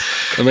that.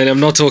 I mean, I'm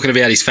not talking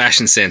about his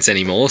fashion sense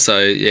anymore,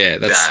 so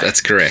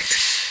that's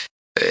correct.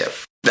 Yeah.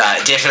 No,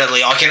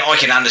 definitely. I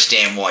can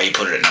understand why you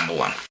put it at number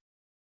one.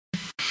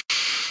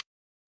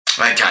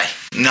 Okay,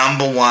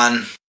 number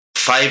one,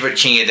 favourite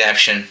King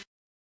adaptation.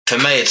 For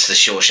me, it's The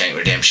Shawshank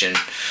Redemption.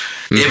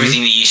 Mm-hmm.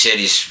 Everything that you said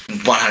is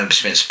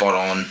 100% spot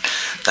on.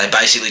 They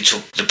basically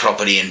took the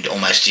property and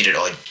almost did it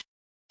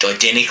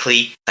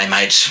identically. They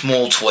made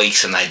small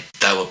tweaks and they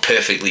were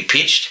perfectly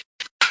pitched.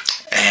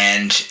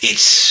 And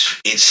it's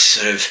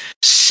sort of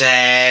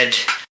sad,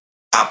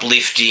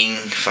 uplifting,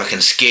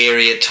 fucking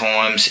scary at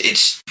times.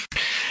 It's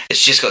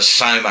just got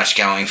so much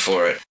going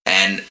for it.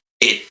 And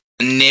it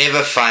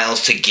never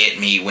fails to get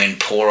me when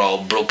poor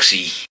old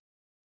Brooksy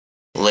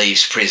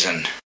leaves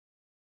prison.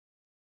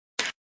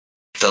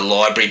 The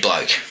library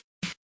bloke.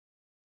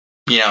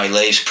 He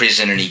leaves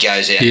prison and he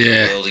goes out into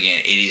the world again.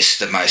 It is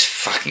the most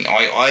fucking...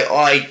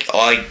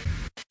 I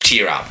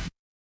tear up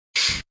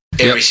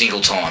every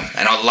single time.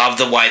 And I love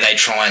the way they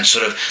try and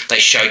they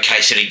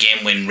showcase it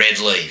again when Red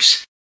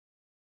leaves.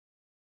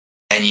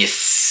 And you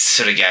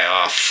sort of go,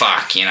 oh,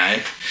 fuck,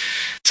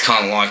 It's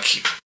kind of like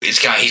he's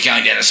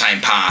going down the same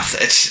path.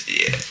 It's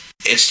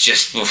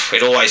just...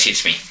 it always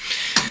hits me.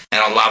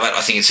 And I love it.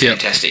 I think it's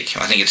fantastic.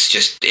 I think it's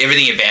just...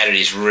 everything about it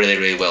is really,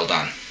 really well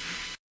done.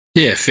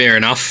 Yeah, fair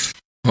enough.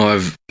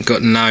 I've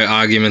got no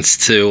arguments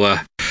to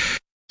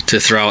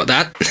throw at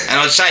that. And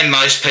I'd say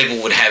most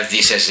people would have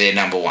this as their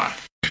number one.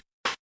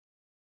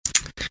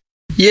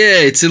 Yeah,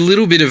 it's a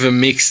little bit of a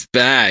mixed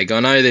bag. I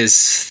know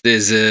there's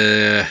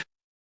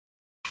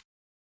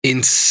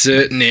in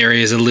certain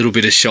areas a little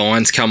bit of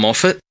shine's come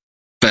off it,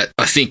 but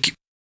I think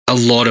a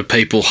lot of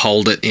people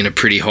hold it in a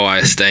pretty high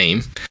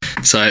esteem.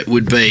 So it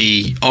would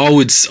be, I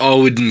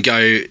wouldn't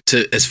go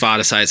to as far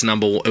to say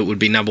it would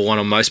be number one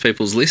on most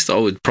people's list. I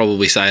would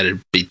probably say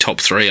it'd be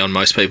top three on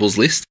most people's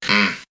list.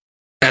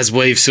 As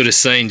we've sort of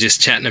seen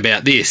just chatting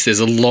about this, there's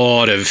a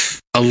lot of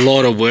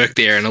work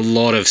there and a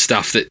lot of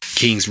stuff that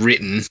King's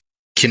written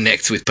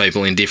connects with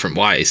people in different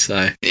ways.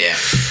 So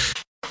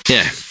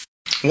yeah.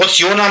 What's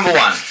your number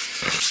one?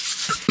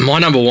 My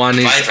number one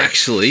is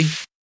actually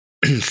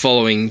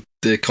following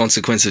the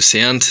Consequence of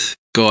Sound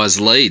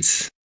guys'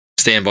 leads.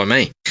 Stand By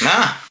Me.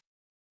 Ah.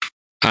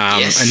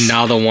 Yes.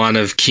 Another one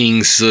of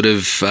King's sort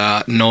of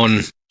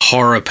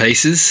non-horror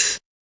pieces,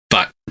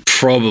 but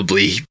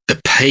probably the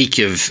peak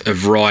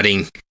of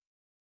writing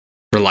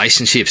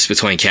relationships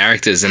between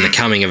characters and the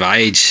coming of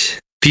age.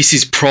 This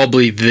is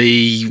probably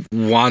the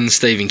one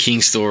Stephen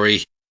King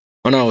story.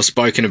 I know I've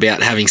spoken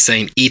about having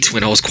seen it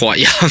when I was quite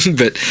young,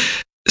 but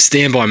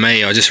Stand By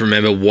Me, I just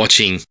remember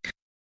watching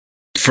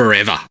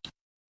forever.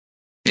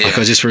 Yeah. Like,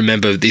 I just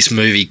remember this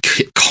movie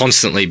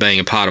constantly being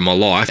a part of my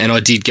life. And I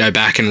did go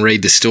back and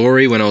read the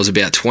story when I was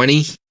about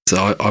 20.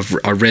 So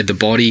I read The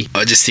Body.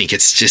 I just think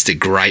it's just a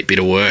great bit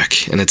of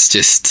work. And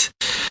it's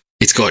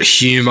got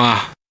humour.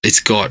 It's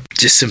got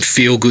just some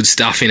feel-good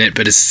stuff in it,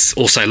 but it's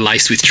also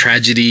laced with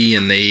tragedy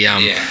and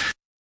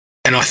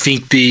and I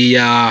think the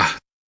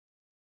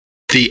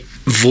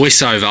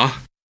voiceover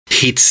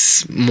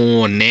hits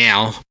more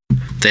now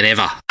than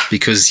ever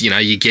because,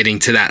 you're getting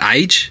to that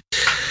age.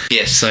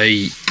 Yes. So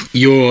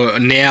you're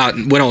now,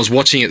 when I was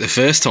watching it the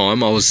first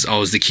time, I was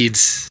the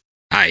kid's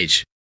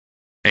age.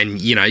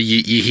 And, you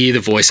hear the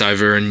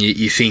voiceover and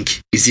you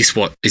think, is this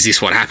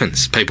what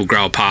happens? People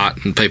grow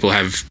apart and people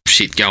have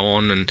shit go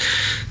on and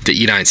that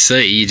you don't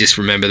see. You just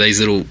remember these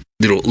little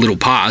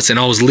parts. And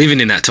I was living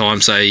in that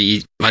time, so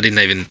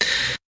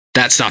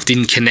that stuff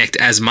didn't connect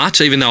as much,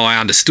 even though I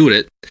understood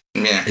it.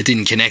 Yeah. It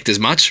didn't connect as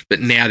much.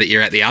 But now that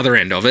you're at the other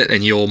end of it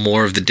and you're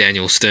more of the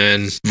Daniel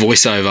Stern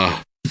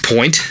voiceover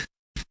point,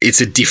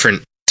 it's a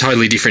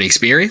totally different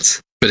experience,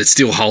 but it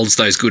still holds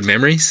those good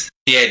memories.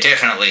 Yeah,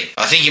 definitely.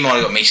 I think you might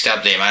have got mixed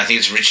up there, mate. I think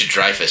it's Richard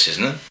Dreyfuss,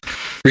 isn't it?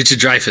 Richard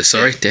Dreyfuss,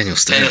 sorry. Daniel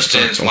Stern. Daniel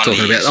Stern's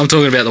I'm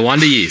talking about the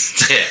Wonder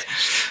Years.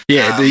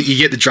 Yeah. You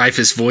get the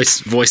Dreyfuss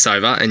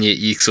voiceover and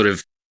you sort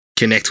of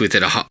connect with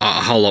it a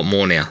whole lot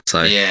more now.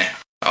 So yeah.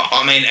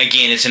 I mean,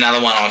 again, it's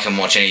another one I can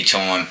watch any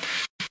time.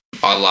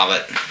 I love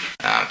it.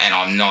 And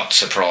I'm not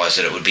surprised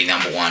that it would be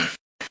number one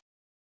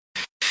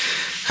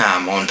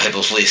on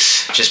people's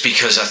lists, just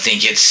because I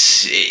think it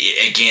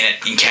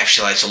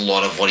encapsulates a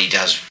lot of what he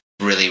does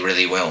really,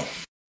 really well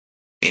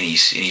in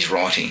his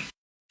writing.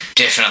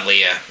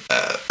 Definitely a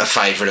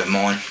favourite of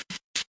mine.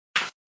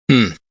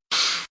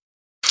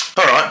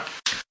 All right.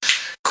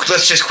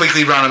 Let's just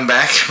quickly run them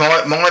back.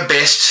 My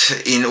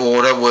best in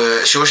order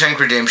were Shawshank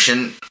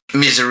Redemption,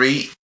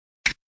 Misery,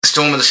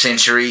 Storm of the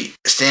Century,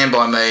 Stand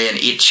By Me, and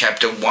It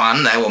Chapter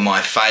 1. They were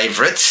my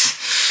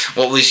favourites.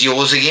 What was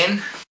yours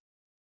again?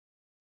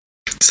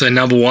 So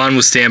number 1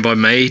 was Stand By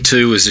Me,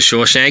 2 was The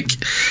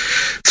Shawshank,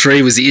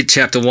 3 was It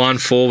Chapter 1,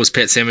 4 was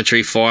Pet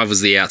Sematary, 5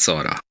 was The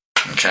Outsider.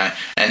 Okay.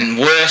 And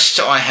worst,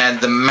 I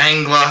had The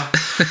Mangler,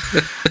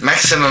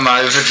 Maximum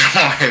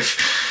Overdrive,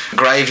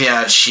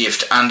 Graveyard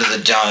Shift, Under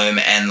the Dome,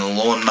 and The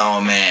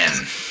Lawnmower Man.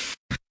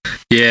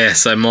 Yeah,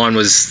 so mine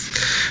was,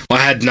 I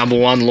had number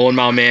 1,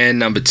 Lawnmower Man,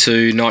 number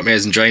 2,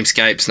 Nightmares and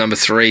Dreamscapes, number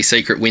 3,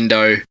 Secret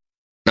Window,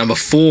 number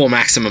 4,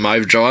 Maximum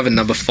Overdrive, and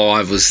number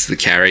 5 was the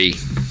Carrie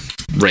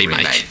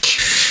remake.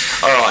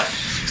 All right.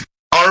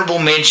 Honourable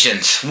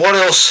mentions. What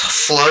else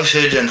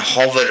floated and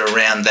hovered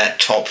around that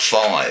top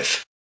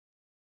 5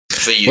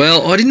 for you?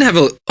 Well, I didn't have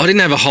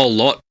a whole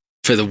lot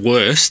for the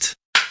worst.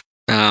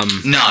 No.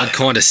 I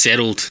kind of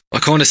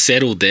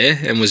settled there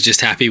and was just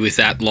happy with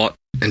that lot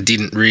and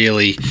didn't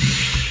really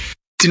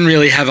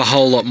have a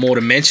whole lot more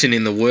to mention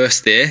in the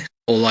worst there.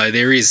 Although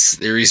there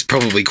is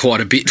probably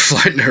quite a bit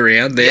floating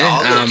around there.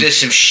 Yeah, look, there's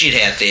some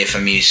shit out there for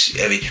me.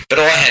 But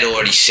I had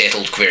already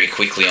settled very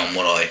quickly on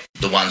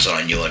the ones that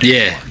I knew I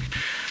didn't like.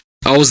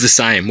 I was the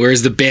same,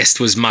 whereas the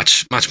best was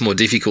much, much more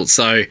difficult.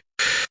 So,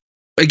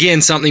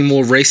 again, something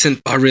more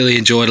recent, I really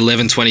enjoyed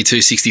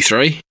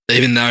 11/22/63.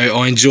 Even though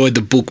I enjoyed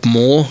the book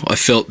more, I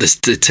felt the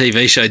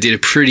TV show did a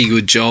pretty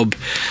good job,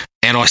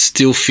 and I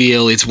still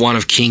feel it's one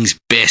of King's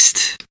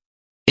best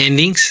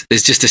endings.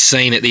 There's just a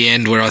scene at the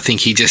end where I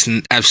think he just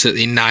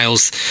absolutely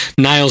nails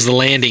the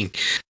landing,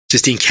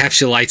 just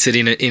encapsulates it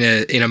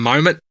in a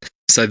moment.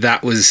 So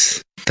that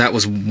was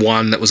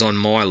one that was on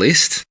my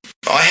list.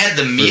 I had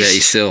The Mist. What about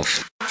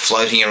yourself?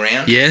 Floating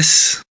around.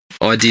 Yes,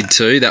 I did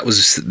too. That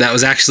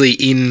was actually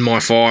in my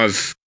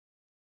 5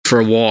 for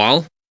a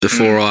while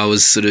before I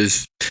was sort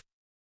of,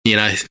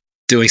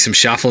 doing some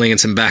shuffling and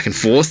some back and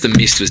forth. The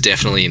Mist was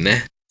definitely in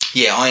there.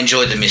 Yeah, I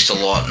enjoyed The Mist a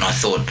lot, and I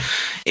thought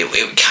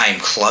it came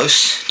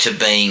close to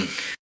being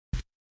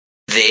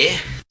there.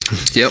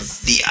 Yep.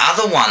 The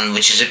other one,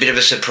 which is a bit of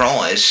a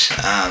surprise,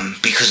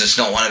 because it's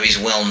not one of his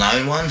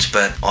well-known ones,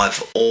 but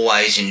I've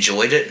always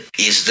enjoyed it,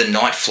 is The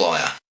Night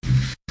Flyer.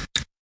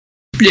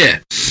 Yeah.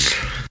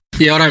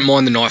 Yeah, I don't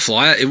mind The Night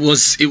Flyer. It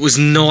was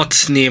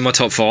not near my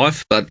top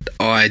 5, but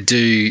I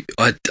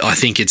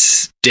think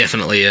it's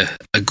definitely a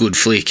good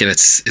flick, and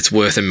it's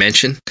worth a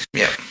mention.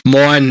 Yeah.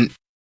 Mine,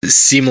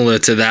 similar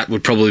to that,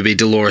 would probably be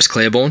Dolores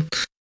Claiborne.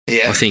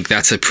 Yeah. I think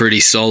that's a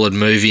pretty solid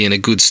movie and a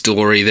good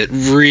story that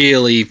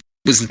really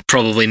was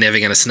probably never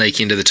going to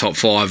sneak into the top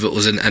 5. It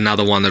was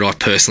another one that I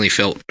personally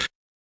felt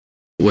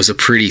was a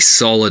pretty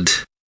solid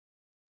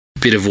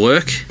bit of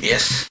work.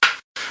 Yes,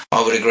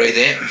 I would agree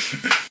there.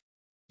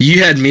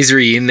 You had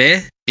Misery in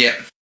there. Yeah.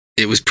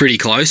 It was pretty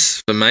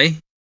close for me.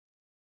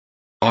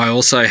 I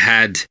also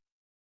had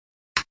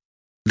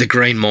The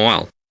Green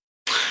Mile.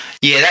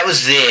 Yeah, that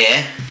was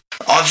there.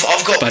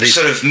 I've got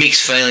sort of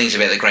mixed feelings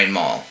about The Green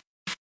Mile.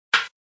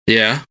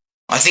 Yeah.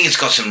 I think it's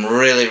got some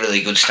really,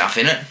 really good stuff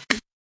in it.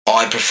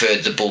 I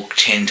preferred the book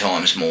 10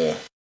 times more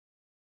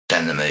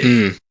than the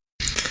movie.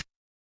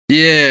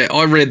 Yeah,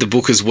 I read the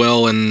book as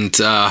well, and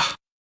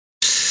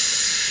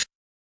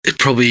it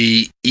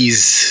probably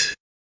is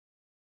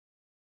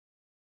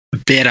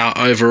better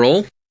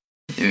overall.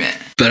 Yeah.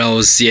 But I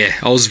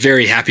was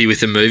very happy with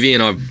the movie,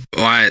 and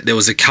I there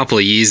was a couple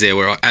of years there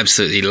where I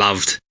absolutely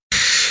loved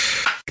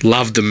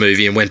the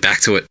movie and went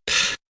back to it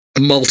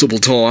multiple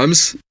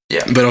times.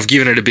 Yeah. But I've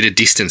given it a bit of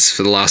distance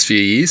for the last few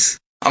years.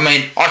 I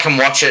mean, I can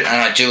watch it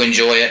and I do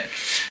enjoy it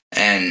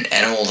and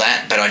all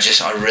that, but I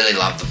really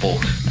love the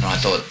book, and I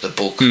thought the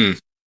book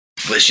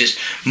was just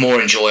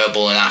more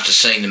enjoyable, and after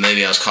seeing the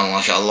movie I was kind of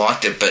like, I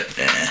liked it, but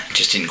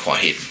just didn't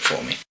quite hit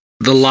for me.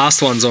 The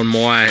last ones on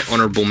my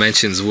honourable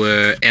mentions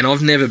were, and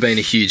I've never been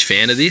a huge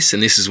fan of this,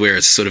 and this is where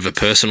it's sort of a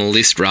personal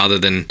list rather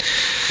than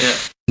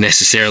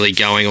necessarily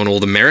going on all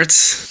the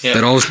merits,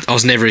 but I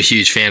was never a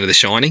huge fan of The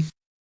Shining,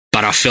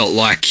 but I felt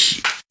like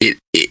it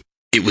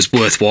was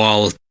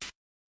worthwhile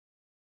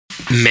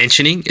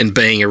mentioning and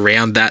being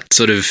around that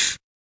sort of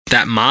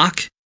that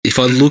mark. If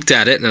I looked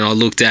at it, and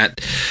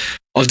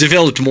I've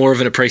developed more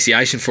of an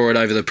appreciation for it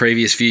over the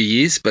previous few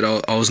years, but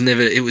I was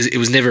never. It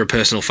was never a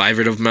personal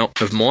favourite of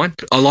mine.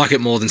 I like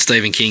it more than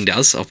Stephen King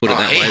does. I'll put it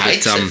that way.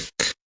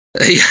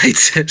 He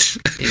hates it.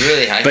 He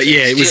really hates it. But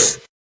yeah,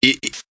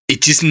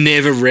 it just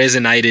never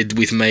resonated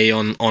with me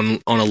on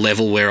a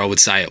level where I would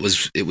say it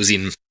was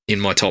in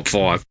my top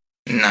 5.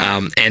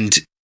 No. And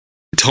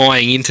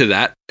tying into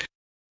that,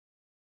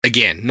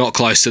 again, not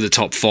close to the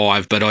top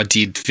 5, but I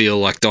did feel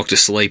like Dr.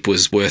 Sleep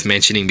was worth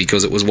mentioning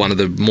because it was one of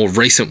the more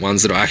recent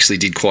ones that I actually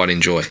did quite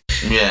enjoy.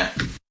 Yeah.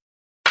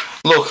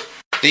 Look,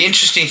 the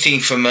interesting thing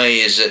for me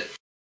is that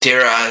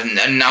there are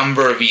a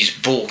number of his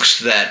books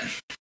that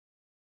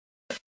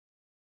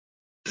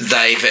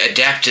they've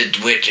adapted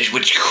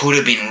which could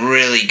have been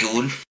really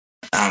good.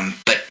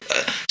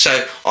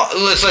 So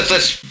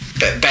let's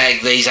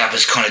bag these up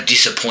as kind of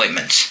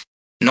disappointments.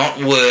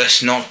 Not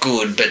worse, not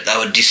good, but they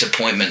were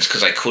disappointments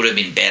because they could have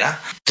been better.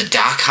 The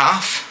Dark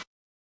Half,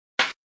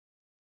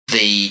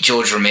 the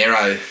George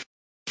Romero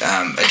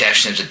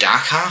adaptation of The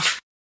Dark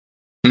Half,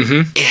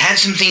 it had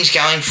some things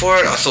going for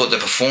it. I thought the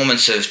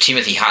performance of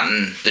Timothy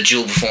Hutton, the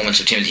dual performance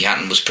of Timothy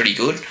Hutton was pretty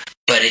good,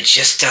 but it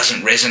just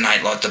doesn't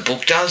resonate like the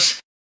book does.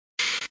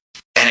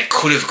 And it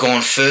could have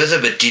gone further,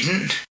 but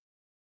didn't.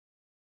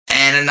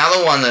 And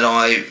another one that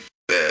I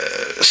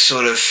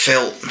sort of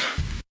felt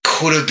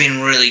could have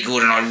been really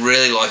good, and I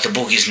really like the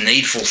book, is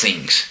Needful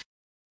Things.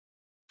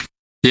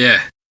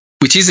 Yeah,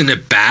 which isn't a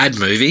bad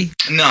movie.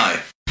 No.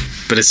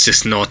 But it's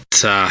just not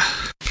a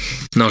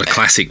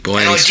classic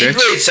by any stretch. I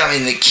did read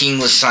something that King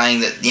was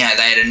saying that, you know,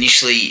 they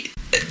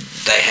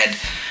had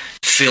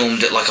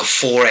filmed like a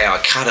 4-hour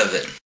cut of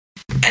it,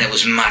 and it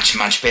was much,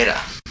 much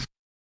better.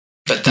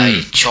 But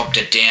they chopped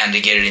it down to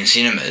get it in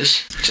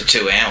cinemas to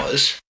 2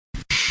 hours,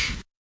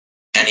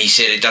 and he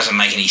said it doesn't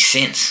make any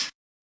sense.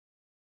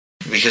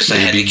 Because they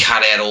had to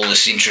cut out all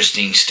this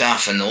interesting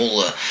stuff and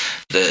all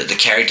the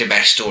character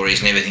backstories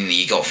and everything that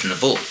you got from the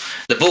book.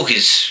 The book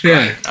is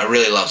great. I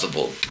really love the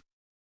book.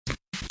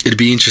 It'd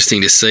be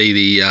interesting to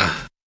see the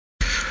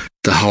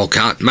whole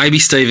cut. Maybe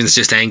Stephen's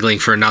just angling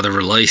for another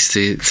release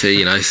to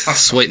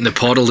sweeten the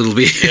pot a little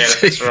bit. Yeah,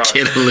 that's right.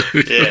 Get a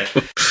little,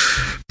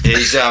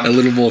 he's a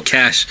little more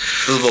cash.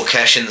 A little more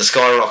cash in the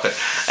skyrocket.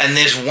 And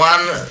there's one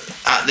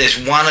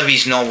of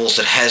his novels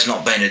that has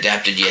not been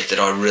adapted yet that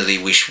I really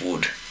wish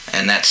would.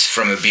 And that's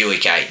From a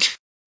Buick 8.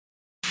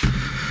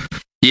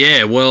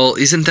 Yeah, well,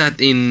 isn't that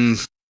in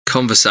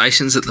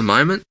conversations at the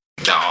moment?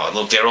 Oh,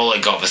 look, they're all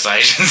in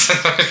conversations. They're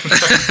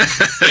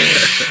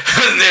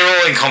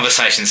all in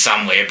conversations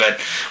somewhere,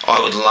 but I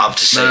would love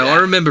to see that. I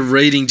remember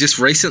reading just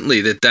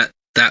recently that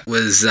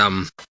was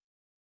on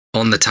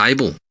the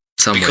table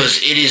somewhere. Because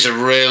it is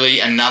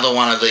another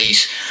one of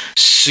these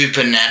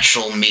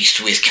supernatural mixed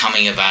with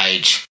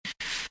coming-of-age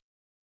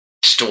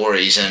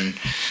stories, and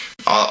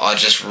I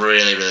just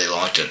really, really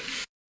liked it.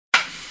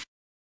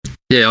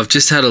 Yeah, I've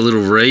just had a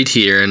little read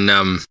here, and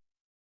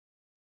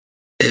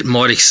it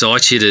might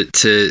excite you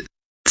to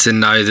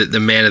know that the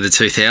man of the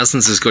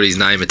 2000s has got his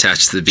name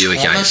attached to the Buick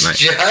 8, mate. Thomas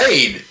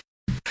Jade.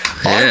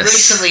 Yes. I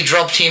recently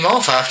dropped him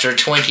off after a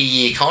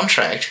 20-year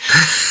contract.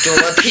 Do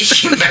I pick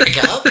him back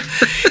up?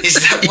 Is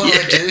that what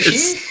I do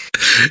here?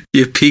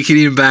 You're picking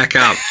him back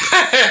up.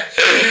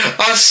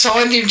 I've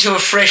signed him to a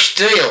fresh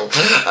deal.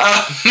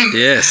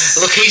 Yes.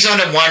 Look, he's on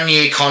a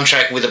 1-year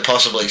contract with a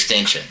possible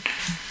extension.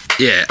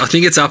 Yeah, I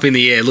think it's up in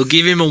the air. Look,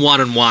 give him a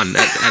 1-1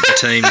 at the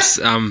team's.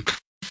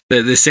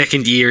 The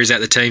second year is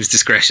at the team's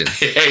discretion.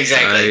 Yeah,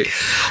 exactly.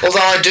 So, although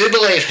I do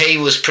believe he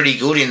was pretty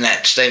good in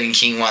that Stephen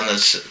King one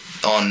that's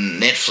on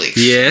Netflix.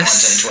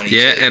 Yes. 1922.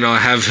 Yeah, and I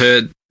have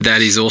heard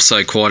that is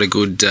also quite a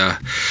good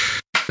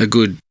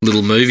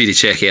little movie to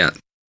check out.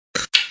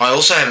 I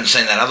also haven't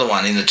seen that other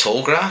one, In the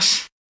Tall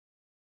Grass.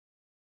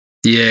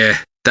 Yeah,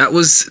 That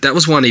was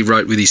one he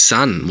wrote with his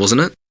son,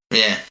 wasn't it?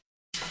 Yeah.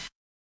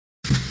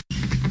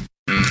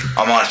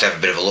 I might have to have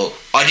a bit of a look.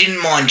 I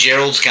didn't mind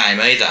Gerald's Game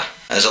either,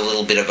 as a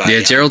little bit of a... Yeah,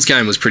 Gerald's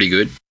Game was pretty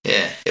good.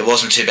 Yeah, it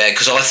wasn't too bad,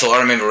 because I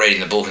remember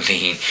reading the book and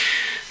thinking,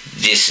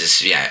 this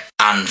is,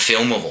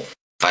 unfilmable,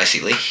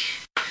 basically.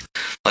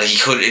 Like,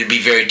 it'd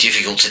be very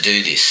difficult to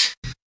do this.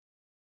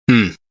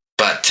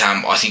 But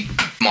I think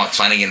Mike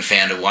Flanagan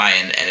found a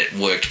way, and it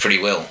worked pretty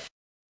well.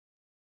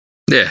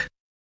 Yeah.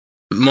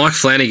 Mike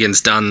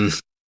Flanagan's done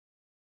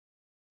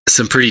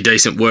some pretty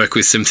decent work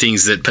with some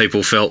things that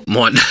people felt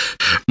might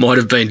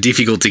have been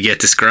difficult to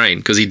get to screen,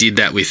 because he did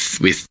that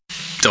with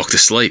Dr.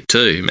 Sleep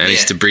too.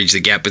 Managed to bridge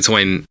the gap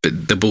between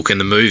the book and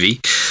the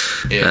movie.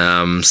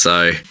 Yeah.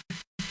 So,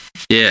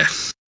 yeah.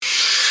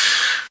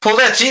 Well,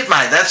 that's it,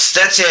 mate. That's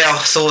our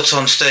thoughts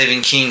on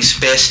Stephen King's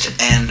best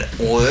and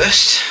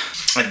worst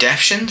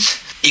adaptions.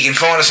 You can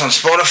find us on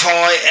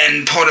Spotify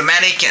and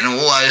Podomatic and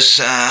all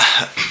those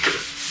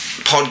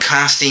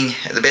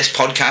the best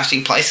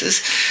podcasting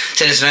places.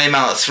 Send us an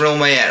email at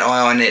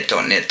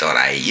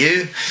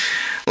thrillme@iinet.net.au.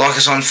 Like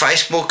us on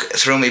Facebook,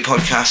 Thrill Me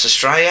Podcast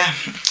Australia,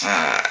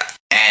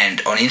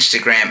 and on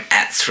Instagram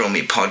at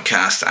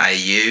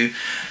thrillmepodcastau.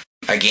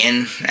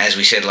 Again, as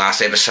we said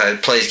last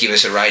episode, please give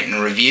us a rate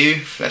and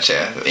review. That's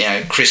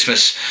our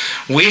Christmas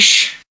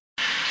wish.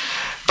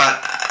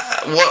 But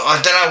I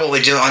don't know what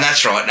we're doing. Oh,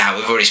 that's right. No,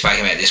 we've already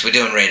spoken about this. We're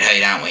doing Red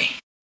Heat, aren't we?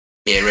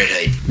 Yeah, Red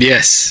Heat.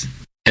 Yes.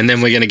 And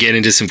then we're going to get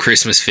into some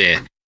Christmas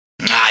fare.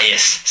 Ah,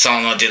 yes.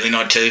 Silent Night, Deadly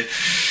Night 2.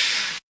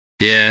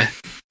 Yeah.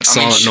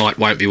 Silent Night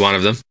won't be one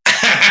of them.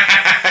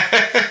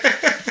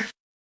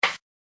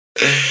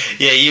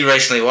 Yeah, you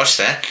recently watched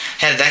that.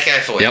 How did that go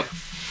for you? Yep.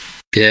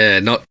 Yeah,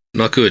 not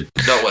good.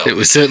 Not well.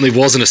 It certainly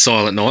wasn't a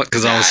silent night,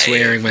 because I was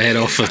swearing my head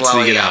off and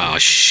thinking, oh,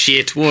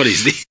 shit, what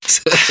is this?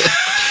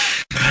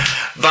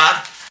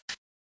 But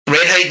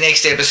Red Heat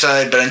next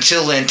episode. But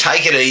until then,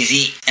 take it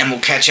easy, and we'll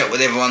catch up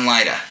with everyone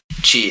later.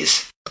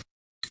 Cheers.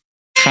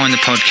 Find the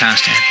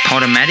podcast at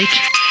Podomatic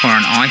or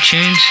on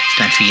iTunes.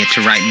 Don't forget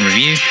to rate and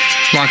review.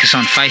 Like us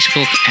on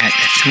Facebook at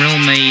Thrill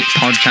Me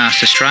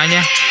Podcast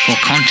Australia, or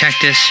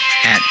contact us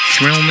at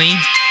thrillme,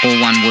 all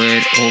one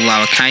word, all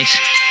lowercase,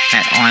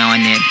 at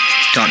iinet.net.au.